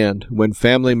understand when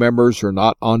family members are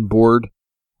not on board.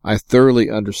 I thoroughly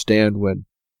understand when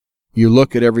you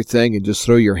look at everything and just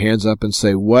throw your hands up and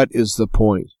say, what is the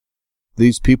point?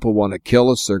 These people want to kill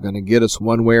us. They're going to get us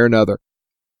one way or another.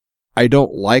 I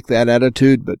don't like that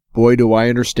attitude, but boy, do I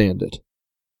understand it.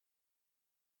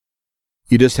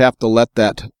 You just have to let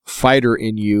that fighter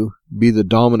in you be the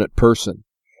dominant person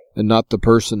and not the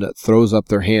person that throws up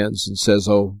their hands and says,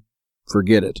 oh,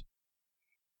 forget it.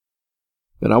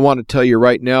 And I want to tell you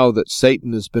right now that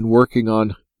Satan has been working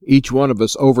on each one of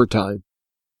us overtime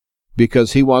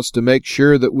because he wants to make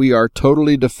sure that we are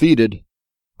totally defeated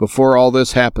before all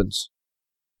this happens.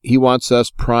 He wants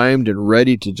us primed and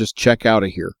ready to just check out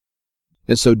of here.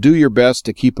 And so do your best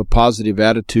to keep a positive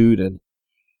attitude and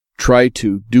try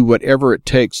to do whatever it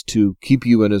takes to keep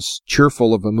you in as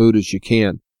cheerful of a mood as you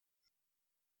can.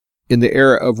 In the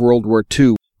era of World War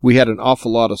II, we had an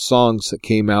awful lot of songs that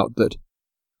came out that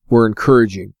were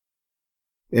encouraging.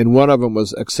 And one of them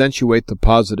was Accentuate the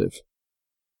Positive.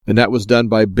 And that was done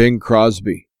by Bing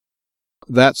Crosby.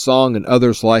 That song and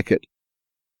others like it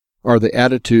are the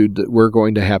attitude that we're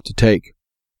going to have to take.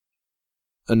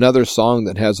 Another song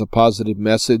that has a positive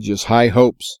message is High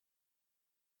Hopes.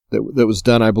 That was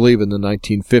done, I believe, in the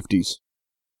 1950s.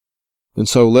 And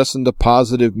so listen to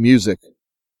positive music.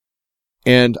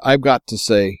 And I've got to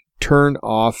say, turn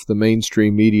off the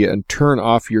mainstream media and turn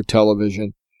off your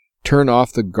television. Turn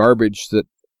off the garbage that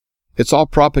it's all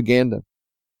propaganda.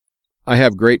 I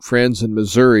have great friends in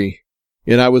Missouri,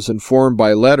 and I was informed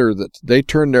by letter that they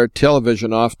turned their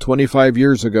television off 25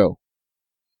 years ago.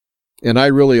 And I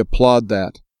really applaud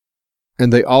that.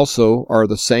 And they also are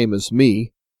the same as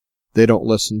me. They don't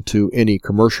listen to any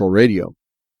commercial radio.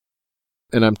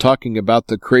 And I'm talking about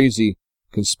the crazy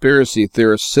conspiracy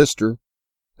theorist sister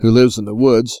who lives in the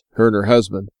woods, her and her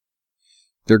husband.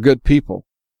 They're good people.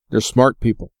 They're smart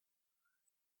people.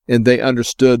 And they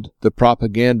understood the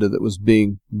propaganda that was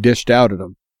being dished out at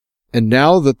them. And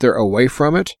now that they're away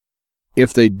from it,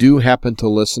 if they do happen to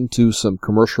listen to some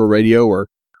commercial radio or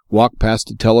walk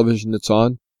past a television that's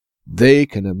on, they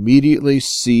can immediately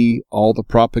see all the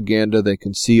propaganda. They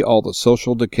can see all the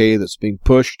social decay that's being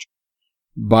pushed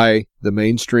by the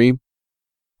mainstream.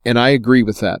 And I agree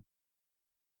with that.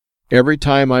 Every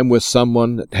time I'm with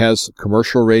someone that has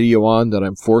commercial radio on, that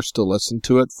I'm forced to listen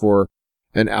to it for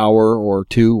an hour or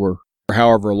two or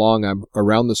however long I'm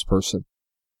around this person,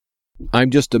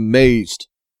 I'm just amazed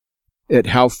at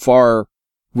how far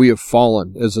we have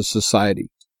fallen as a society.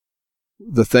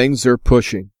 The things they're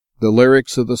pushing, the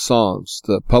lyrics of the songs,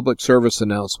 the public service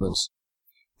announcements,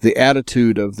 the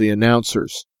attitude of the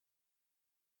announcers,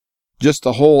 just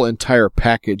the whole entire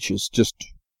package is just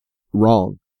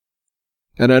wrong.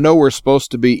 And I know we're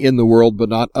supposed to be in the world, but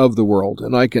not of the world.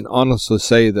 And I can honestly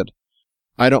say that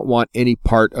I don't want any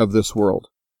part of this world.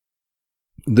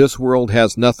 This world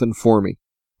has nothing for me.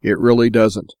 It really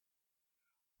doesn't.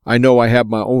 I know I have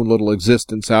my own little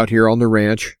existence out here on the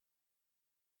ranch,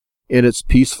 and it's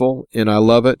peaceful, and I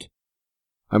love it.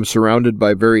 I'm surrounded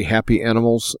by very happy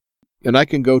animals, and I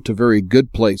can go to very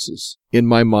good places in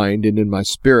my mind and in my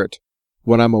spirit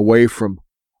when I'm away from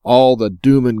all the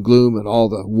doom and gloom and all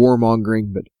the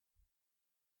warmongering.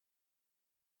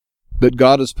 But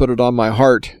God has put it on my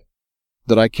heart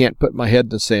that I can't put my head in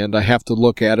the sand. I have to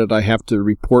look at it. I have to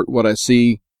report what I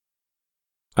see.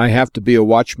 I have to be a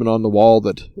watchman on the wall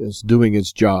that is doing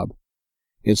his job.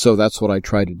 And so that's what I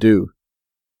try to do.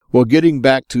 Well, getting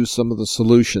back to some of the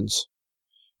solutions.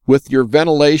 With your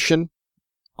ventilation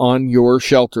on your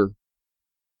shelter,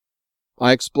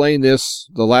 I explained this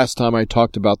the last time I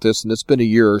talked about this, and it's been a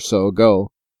year or so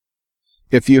ago.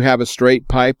 If you have a straight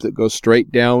pipe that goes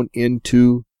straight down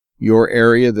into your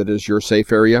area that is your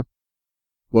safe area,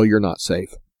 well, you're not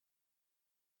safe.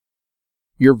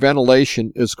 Your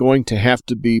ventilation is going to have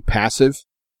to be passive,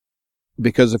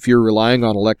 because if you're relying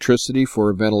on electricity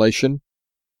for ventilation,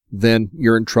 then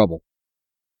you're in trouble.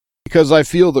 Because I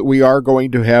feel that we are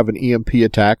going to have an EMP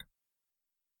attack,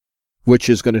 which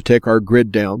is going to take our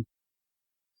grid down.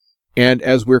 And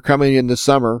as we're coming into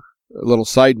summer, a little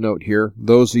side note here,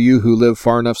 those of you who live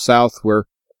far enough south where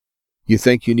you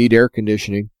think you need air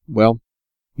conditioning, well,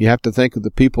 you have to think of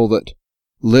the people that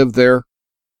lived there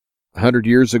 100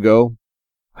 years ago,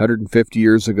 150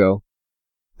 years ago.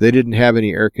 They didn't have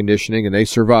any air conditioning and they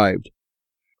survived.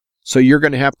 So you're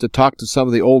going to have to talk to some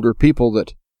of the older people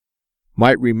that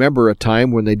might remember a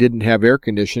time when they didn't have air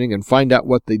conditioning and find out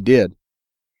what they did.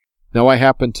 Now, I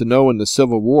happen to know in the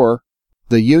Civil War,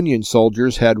 the Union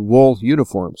soldiers had wool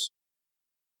uniforms.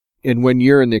 And when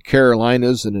you're in the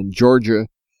Carolinas and in Georgia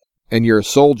and you're a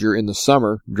soldier in the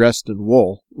summer dressed in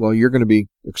wool, well, you're going to be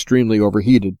extremely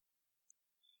overheated.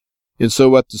 And so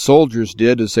what the soldiers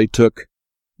did is they took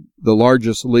the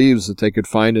largest leaves that they could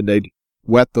find and they'd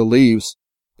wet the leaves.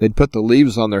 They'd put the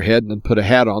leaves on their head and then put a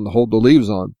hat on to hold the leaves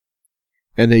on.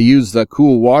 And they used the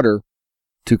cool water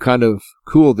to kind of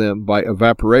cool them by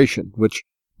evaporation, which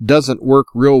doesn't work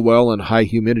real well in high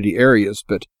humidity areas,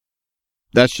 but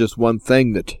that's just one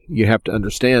thing that you have to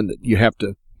understand, that you have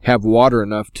to have water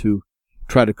enough to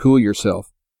try to cool yourself.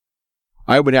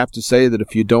 I would have to say that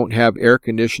if you don't have air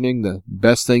conditioning, the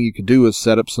best thing you could do is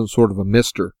set up some sort of a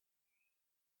mister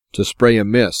to spray a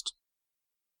mist.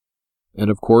 And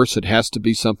of course, it has to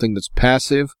be something that's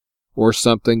passive or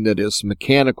something that is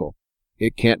mechanical.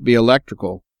 It can't be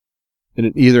electrical. And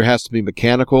it either has to be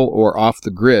mechanical or off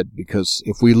the grid, because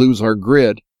if we lose our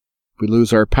grid, if we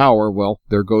lose our power, well,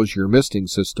 there goes your misting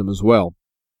system as well.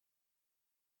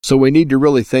 So we need to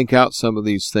really think out some of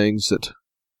these things that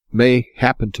may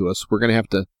happen to us. We're going to have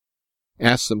to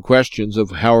ask some questions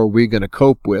of how are we going to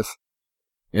cope with,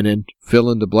 and then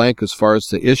fill in the blank as far as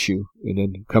the issue, and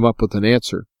then come up with an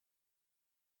answer.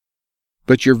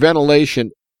 But your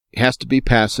ventilation has to be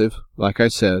passive, like I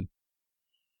said.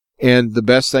 And the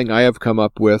best thing I have come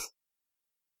up with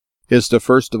is to,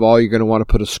 first of all, you're going to want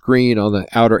to put a screen on the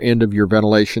outer end of your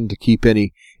ventilation to keep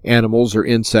any animals or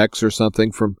insects or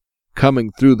something from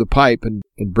coming through the pipe and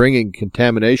bringing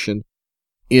contamination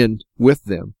in with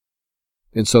them.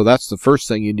 And so that's the first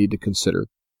thing you need to consider.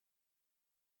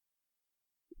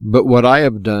 But what I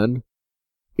have done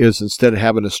is, instead of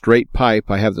having a straight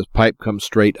pipe, I have the pipe come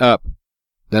straight up.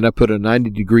 Then I put a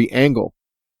 90-degree angle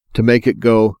to make it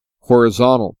go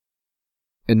horizontal.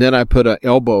 And then I put an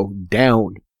elbow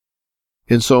down.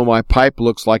 And so my pipe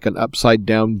looks like an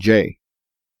upside-down J.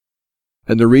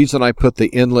 And the reason I put the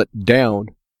inlet down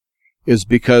is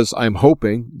because I'm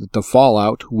hoping that the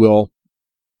fallout will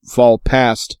fall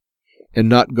past and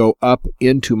not go up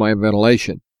into my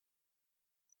ventilation.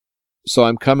 So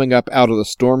I'm coming up out of the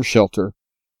storm shelter,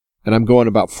 and I'm going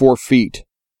about 4 feet.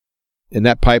 And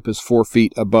that pipe is 4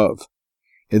 feet above.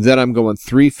 And then I'm going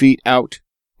 3 feet out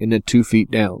and then 2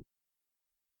 feet down.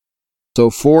 So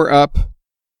 4 up,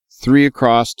 3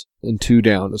 across, and 2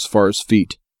 down as far as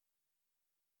feet.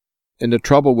 And the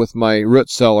trouble with my root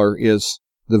cellar is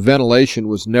the ventilation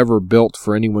was never built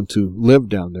for anyone to live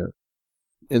down there.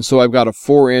 And so I've got a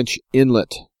 4-inch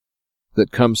inlet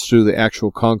that comes through the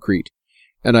actual concrete.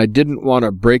 And I didn't want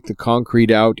to break the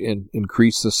concrete out and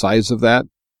increase the size of that.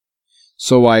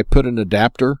 So I put an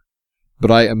adapter, but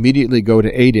I immediately go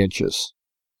to 8 inches.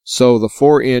 So the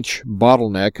 4-inch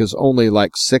bottleneck is only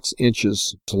like 6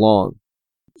 inches long.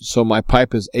 So my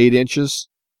pipe is 8 inches.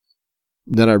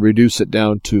 Then I reduce it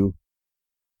down to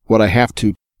what I have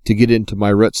to get into my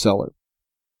root cellar.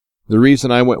 The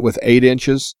reason I went with 8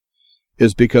 inches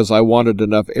is because I wanted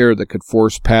enough air that could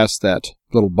force past that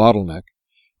little bottleneck.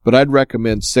 But I'd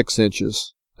recommend 6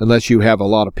 inches, unless you have a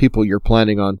lot of people you're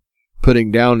planning on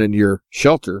putting down in your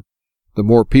shelter. The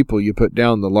more people you put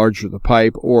down, the larger the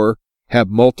pipe, or have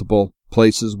multiple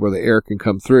places where the air can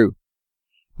come through.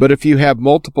 But if you have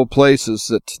multiple places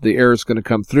that the air is going to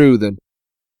come through, then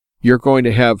you're going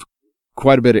to have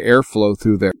quite a bit of airflow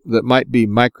through there that might be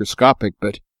microscopic,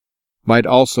 but might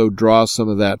also draw some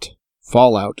of that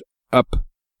fallout up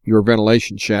your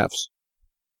ventilation shafts.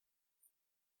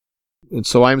 And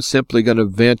so I'm simply going to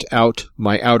vent out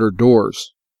my outer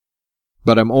doors.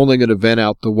 But I'm only going to vent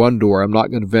out the one door. I'm not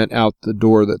going to vent out the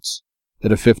door that's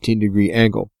at a 15-degree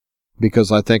angle,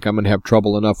 because I think I'm going to have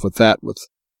trouble enough with that, with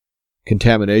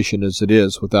contamination as it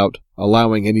is, without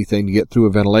allowing anything to get through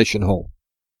a ventilation hole.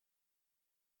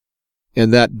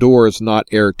 And that door is not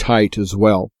airtight as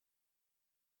well,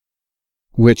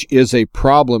 which is a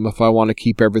problem if I want to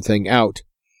keep everything out.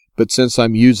 But since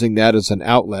I'm using that as an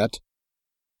outlet,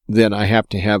 then I have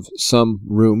to have some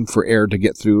room for air to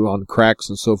get through on cracks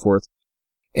and so forth.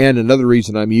 And another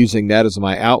reason I'm using that as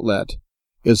my outlet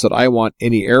is that I want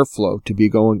any airflow to be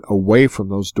going away from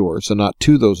those doors and not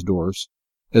to those doors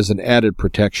as an added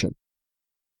protection.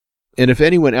 And if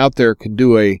anyone out there can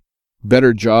do a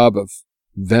better job of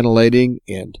ventilating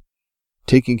and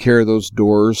taking care of those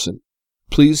doors, and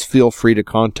please feel free to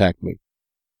contact me,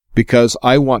 because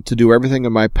I want to do everything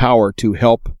in my power to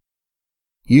help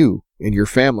you and your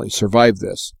family survive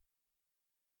this.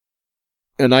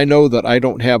 And I know that I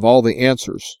don't have all the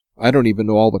answers. I don't even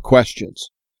know all the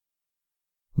questions.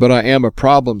 But I am a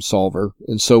problem solver,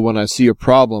 and so when I see a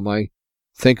problem, I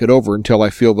think it over until I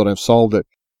feel that I've solved it,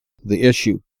 the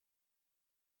issue.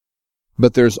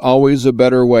 But there's always a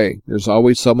better way. There's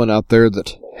always someone out there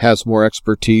that has more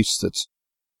expertise,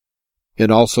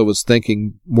 and also is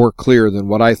thinking more clear than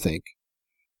what I think.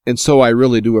 And so I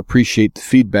really do appreciate the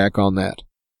feedback on that.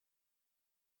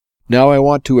 Now I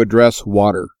want to address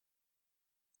water.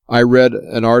 I read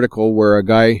an article where a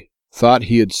guy thought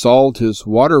he had solved his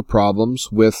water problems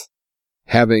with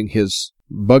having his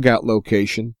bug-out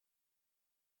location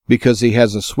because he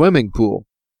has a swimming pool.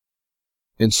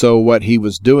 And so what he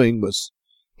was doing was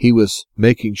he was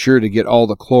making sure to get all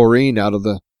the chlorine out of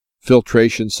the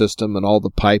filtration system and all the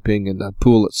piping and the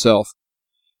pool itself.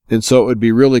 And so it would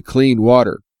be really clean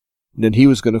water. And then he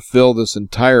was going to fill this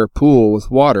entire pool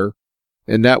with water,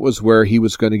 and that was where he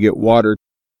was going to get water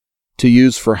to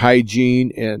use for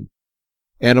hygiene and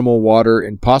animal water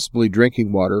and possibly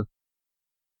drinking water,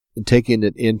 and taking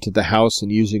it into the house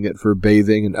and using it for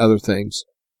bathing and other things.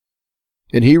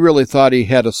 And he really thought he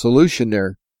had a solution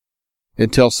there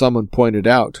until someone pointed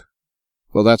out,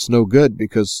 well, that's no good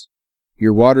because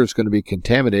your water is going to be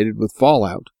contaminated with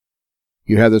fallout.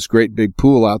 You have this great big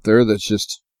pool out there that's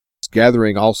just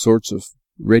gathering all sorts of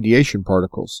radiation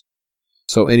particles.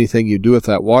 So anything you do with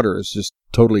that water is just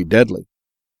totally deadly.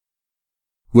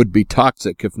 Would be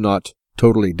toxic if not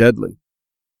totally deadly.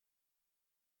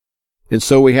 And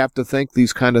so we have to think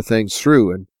these kind of things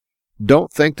through, and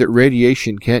don't think that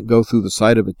radiation can't go through the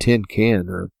side of a tin can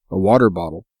or a water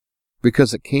bottle,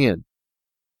 because it can.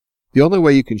 The only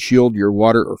way you can shield your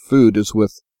water or food is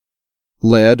with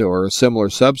lead or a similar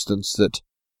substance that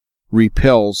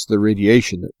repels the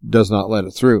radiation, that does not let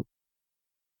it through.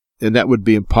 And that would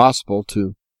be impossible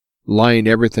to line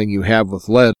everything you have with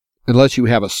lead unless you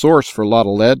have a source for a lot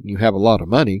of lead and you have a lot of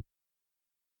money.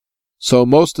 So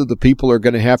most of the people are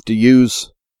going to have to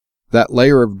use that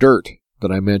layer of dirt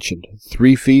that I mentioned,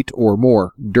 3 feet or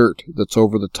more dirt that's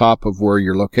over the top of where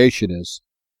your location is.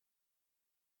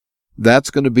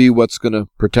 That's going to be what's going to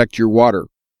protect your water.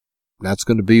 That's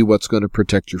going to be what's going to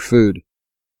protect your food.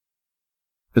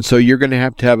 And so you're going to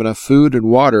have enough food and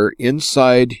water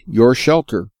inside your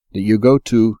shelter that you go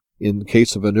to in the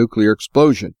case of a nuclear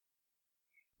explosion.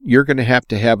 You're going to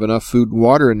have enough food and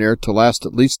water in there to last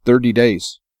at least 30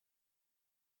 days.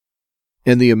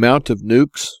 And the amount of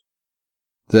nukes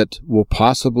that will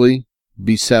possibly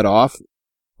be set off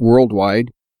worldwide,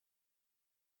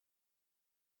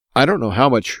 I don't know how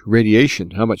much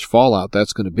radiation, how much fallout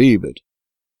that's going to be, but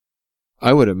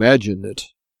I would imagine that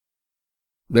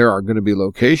there are going to be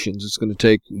locations it's going to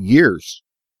take years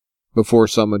before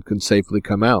someone can safely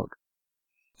come out.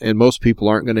 And most people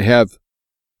aren't going to have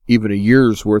even a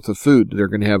year's worth of food. They're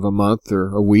going to have a month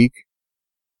or a week,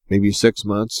 maybe 6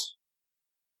 months.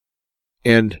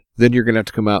 And then you're going to have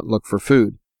to come out and look for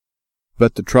food.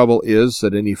 But the trouble is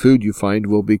that any food you find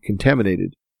will be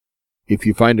contaminated. If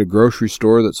you find a grocery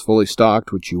store that's fully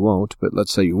stocked, which you won't, but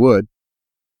let's say you would,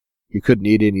 you couldn't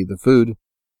eat any of the food.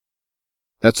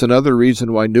 That's another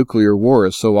reason why nuclear war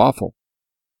is so awful.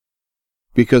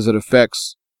 because it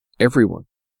affects everyone.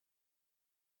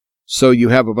 So you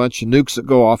have a bunch of nukes that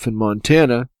go off in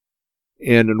Montana,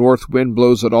 and a north wind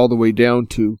blows it all the way down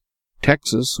to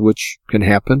Texas, which can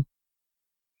happen,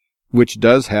 which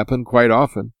does happen quite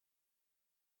often.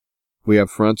 We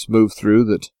have fronts move through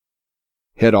that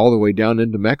head all the way down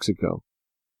into Mexico.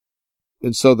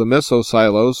 And so the missile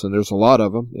silos, and there's a lot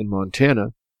of them in Montana,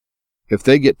 if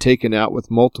they get taken out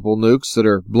with multiple nukes that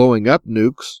are blowing up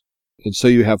nukes, and so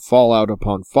you have fallout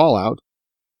upon fallout,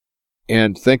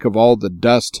 and think of all the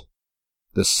dust,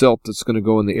 the silt that's going to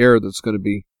go in the air that's going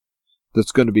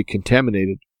to be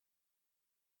contaminated.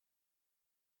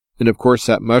 And of course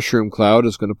that mushroom cloud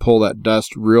is going to pull that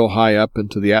dust real high up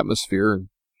into the atmosphere, and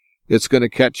it's going to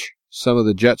catch some of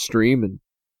the jet stream, and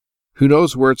who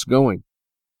knows where it's going.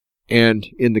 And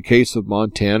in the case of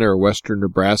Montana or western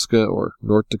Nebraska or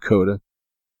North Dakota,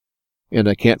 and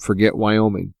I can't forget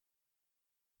Wyoming,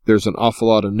 there's an awful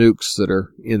lot of nukes that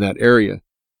are in that area.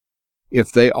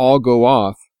 If they all go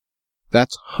off,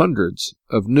 that's hundreds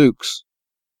of nukes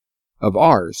of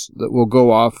ours that will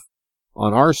go off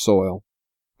on our soil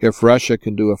if Russia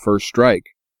can do a first strike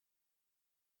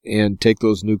and take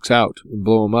those nukes out and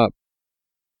blow them up.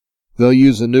 They'll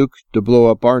use a nuke to blow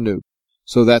up our nuke.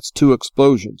 So that's 2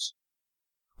 explosions.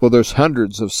 Well, there's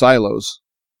hundreds of silos,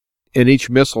 and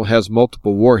each missile has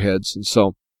multiple warheads, and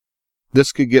so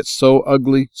this could get so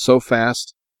ugly so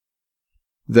fast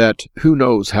that who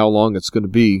knows how long it's going to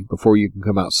be before you can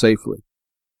come out safely.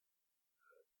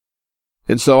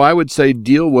 And so I would say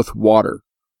deal with water.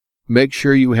 Make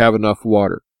sure you have enough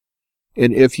water.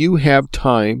 And if you have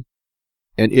time,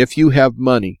 and if you have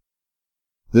money,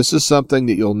 this is something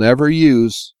that you'll never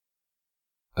use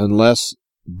unless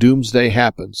doomsday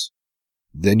happens.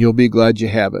 Then you'll be glad you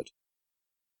have it.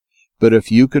 But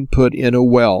if you can put in a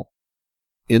well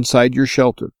inside your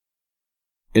shelter,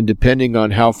 and depending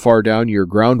on how far down your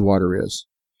groundwater is,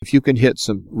 if you can hit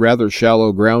some rather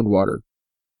shallow groundwater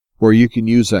where you can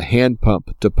use a hand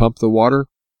pump to pump the water,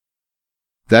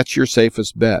 that's your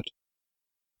safest bet,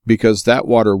 because that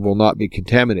water will not be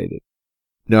contaminated.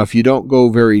 Now, if you don't go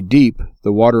very deep,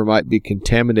 the water might be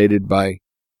contaminated by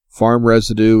farm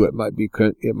residue. It might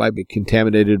be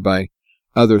contaminated by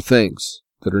other things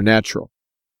that are natural.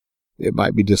 It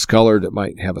might be discolored. It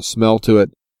might have a smell to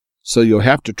it. So you'll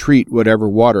have to treat whatever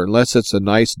water, unless it's a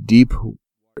nice deep.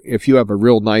 If you have a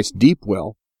real nice deep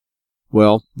well,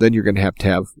 then you're going to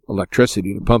have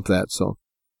electricity to pump that.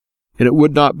 And it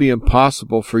would not be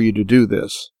impossible for you to do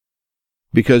this,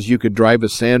 because you could drive a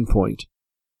sand point.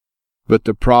 But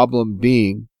the problem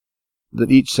being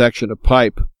that each section of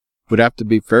pipe would have to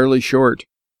be fairly short,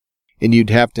 and you'd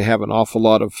have to have an awful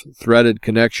lot of threaded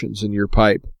connections in your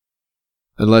pipe,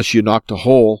 unless you knocked a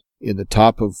hole in the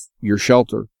top of your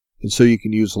shelter, and so you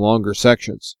can use longer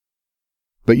sections.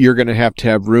 But you're going to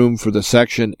have room for the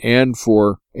section and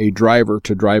for a driver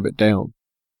to drive it down.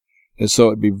 And so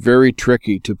it'd be very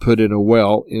tricky to put in a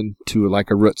well into like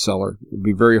a root cellar. It'd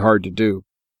be very hard to do.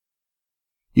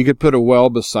 You could put a well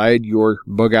beside your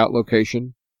bug out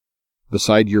location,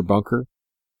 beside your bunker,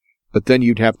 but then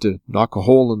you'd have to knock a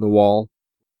hole in the wall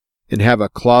and have a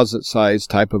closet-sized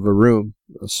type of a room,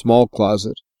 a small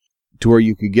closet, to where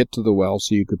you could get to the well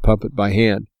so you could pump it by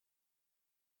hand.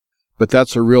 But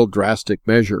that's a real drastic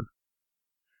measure.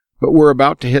 But we're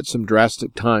about to hit some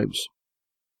drastic times.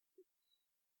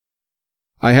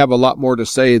 I have a lot more to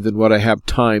say than what I have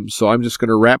time, so I'm just going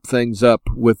to wrap things up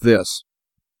with this.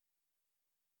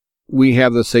 We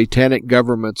have the satanic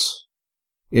governments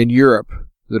in Europe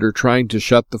that are trying to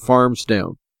shut the farms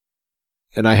down.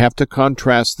 And I have to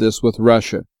contrast this with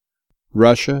Russia.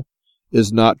 Russia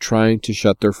is not trying to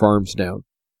shut their farms down.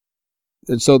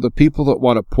 And so the people that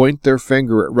want to point their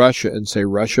finger at Russia and say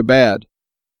Russia bad,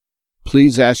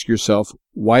 please ask yourself,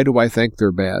 why do I think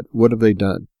they're bad? What have they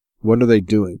done? What are they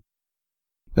doing?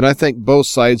 And I think both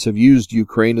sides have used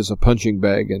Ukraine as a punching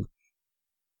bag, and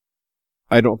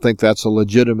I don't think that's a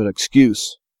legitimate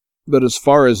excuse. But as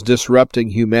far as disrupting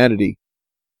humanity,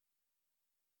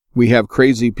 we have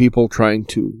crazy people trying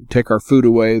to take our food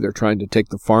away. They're trying to take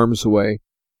the farms away.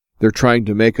 They're trying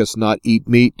to make us not eat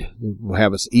meat. They'll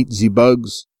have us eat the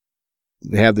bugs.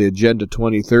 They have the Agenda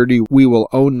 2030. We will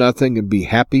own nothing and be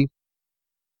happy.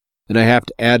 And I have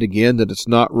to add again that it's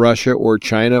not Russia or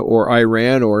China or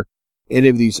Iran or any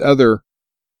of these other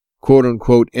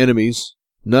quote-unquote enemies.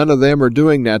 None of them are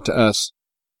doing that to us.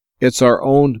 It's our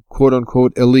own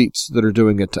quote-unquote elites that are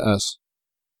doing it to us.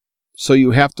 So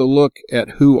you have to look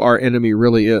at who our enemy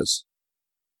really is.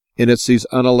 And it's these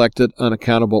unelected,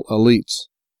 unaccountable elites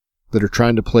that are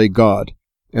trying to play God.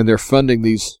 And they're funding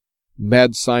these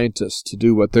mad scientists to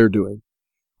do what they're doing.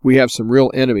 We have some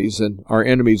real enemies, and our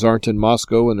enemies aren't in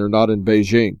Moscow and they're not in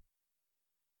Beijing.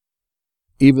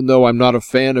 Even though I'm not a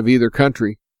fan of either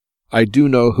country, I do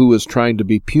know who is trying to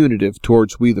be punitive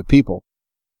towards we the people,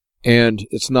 and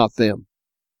it's not them.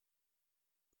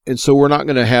 And so we're not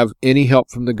going to have any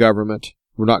help from the government.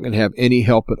 We're not going to have any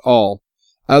help at all,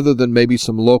 other than maybe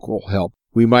some local help.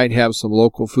 We might have some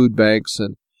local food banks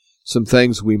and some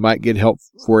things we might get help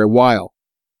for a while.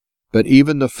 But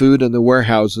even the food in the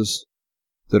warehouses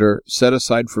that are set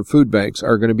aside for food banks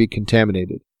are going to be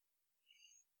contaminated.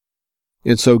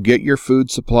 And so get your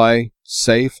food supply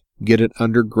safe, get it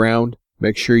underground,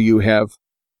 make sure you have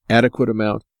adequate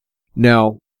amount.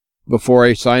 Now, before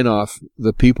I sign off,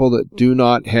 the people that do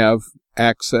not have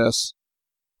access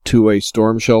to a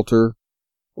storm shelter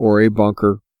or a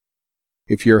bunker,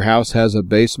 if your house has a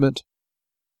basement,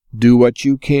 do what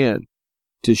you can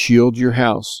to shield your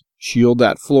house, shield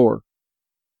that floor.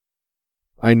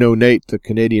 I know Nate, the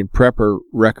Canadian prepper,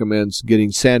 recommends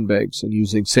getting sandbags and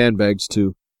using sandbags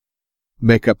to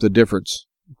make up the difference.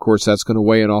 Of course, that's going to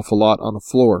weigh an awful lot on a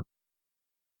floor.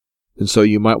 And so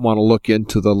you might want to look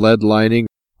into the lead lining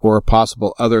or a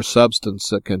possible other substance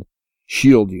that can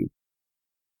shield you.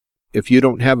 If you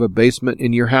don't have a basement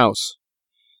in your house,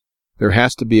 there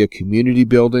has to be a community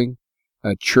building,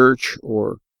 a church,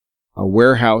 or a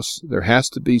warehouse. There has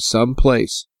to be some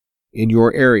place in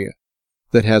your area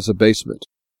that has a basement.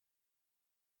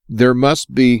 There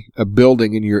must be a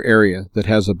building in your area that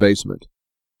has a basement.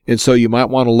 And so you might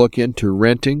want to look into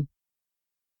renting.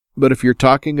 But if you're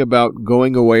talking about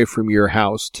going away from your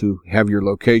house to have your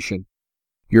location,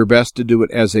 you're best to do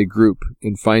it as a group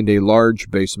and find a large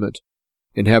basement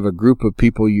and have a group of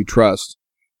people you trust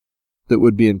that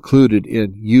would be included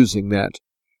in using that.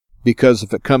 Because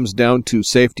if it comes down to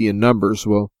safety in numbers,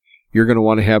 well, you're going to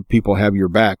want to have people have your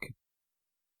back.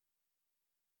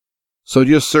 So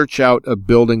just search out a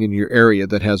building in your area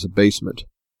that has a basement.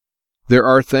 There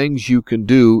are things you can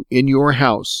do in your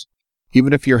house,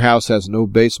 even if your house has no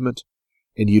basement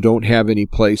and you don't have any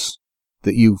place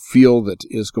that you feel that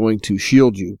is going to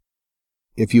shield you.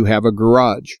 If you have a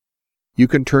garage, you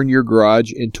can turn your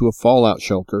garage into a fallout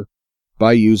shelter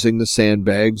by using the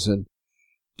sandbags, and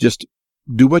just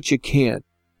do what you can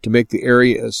to make the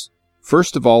area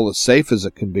first of all, as safe as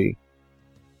it can be,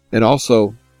 and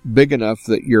also big enough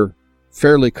that you're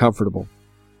fairly comfortable.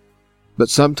 But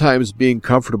sometimes being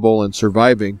comfortable and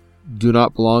surviving do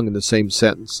not belong in the same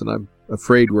sentence, and I'm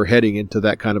afraid we're heading into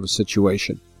that kind of a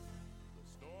situation.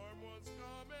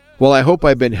 Well, I hope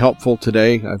I've been helpful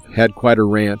today. I've had quite a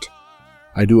rant.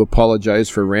 I do apologize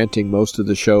for ranting most of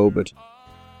the show, but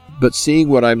seeing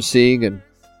what I'm seeing and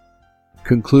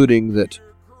concluding that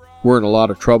we're in a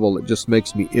lot of trouble, it just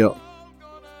makes me ill.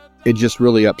 It just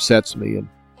really upsets me. And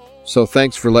so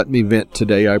thanks for letting me vent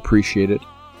today. I appreciate it.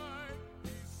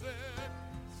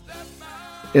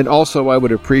 And also, I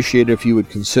would appreciate if you would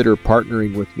consider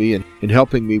partnering with me and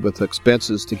helping me with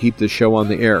expenses to keep this show on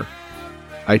the air.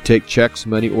 I take checks,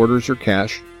 money orders, or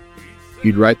cash.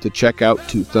 You'd write the check out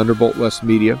to Thunderbolt West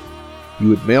Media. You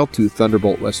would mail to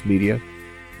Thunderbolt West Media,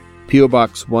 P.O.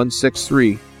 Box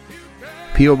 163,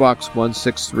 P.O. Box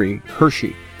 163,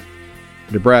 Hershey,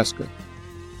 Nebraska.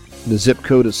 The zip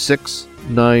code is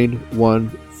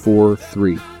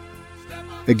 69143.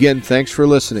 Again, thanks for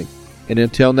listening, and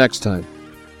until next time,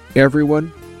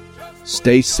 everyone,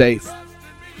 stay safe,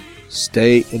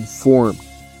 stay informed.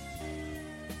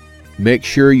 Make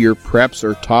sure your preps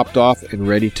are topped off and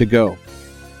ready to go.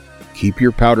 Keep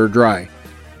your powder dry.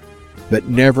 But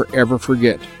never ever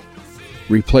forget,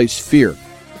 replace fear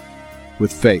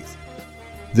with faith.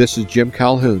 This is Jim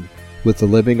Calhoun with the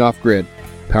Living Off Grid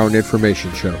Power and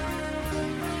Information Show.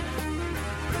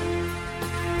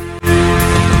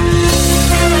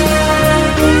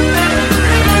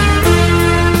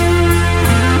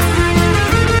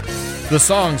 The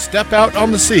song Step Out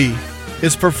on the Sea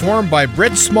is performed by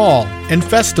Britt Small and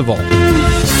Festival.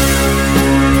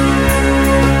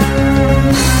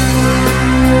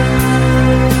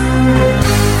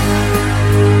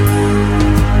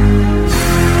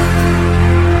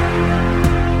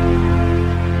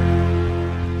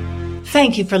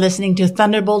 Thank you for listening to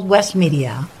Thunderbolt West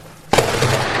Media.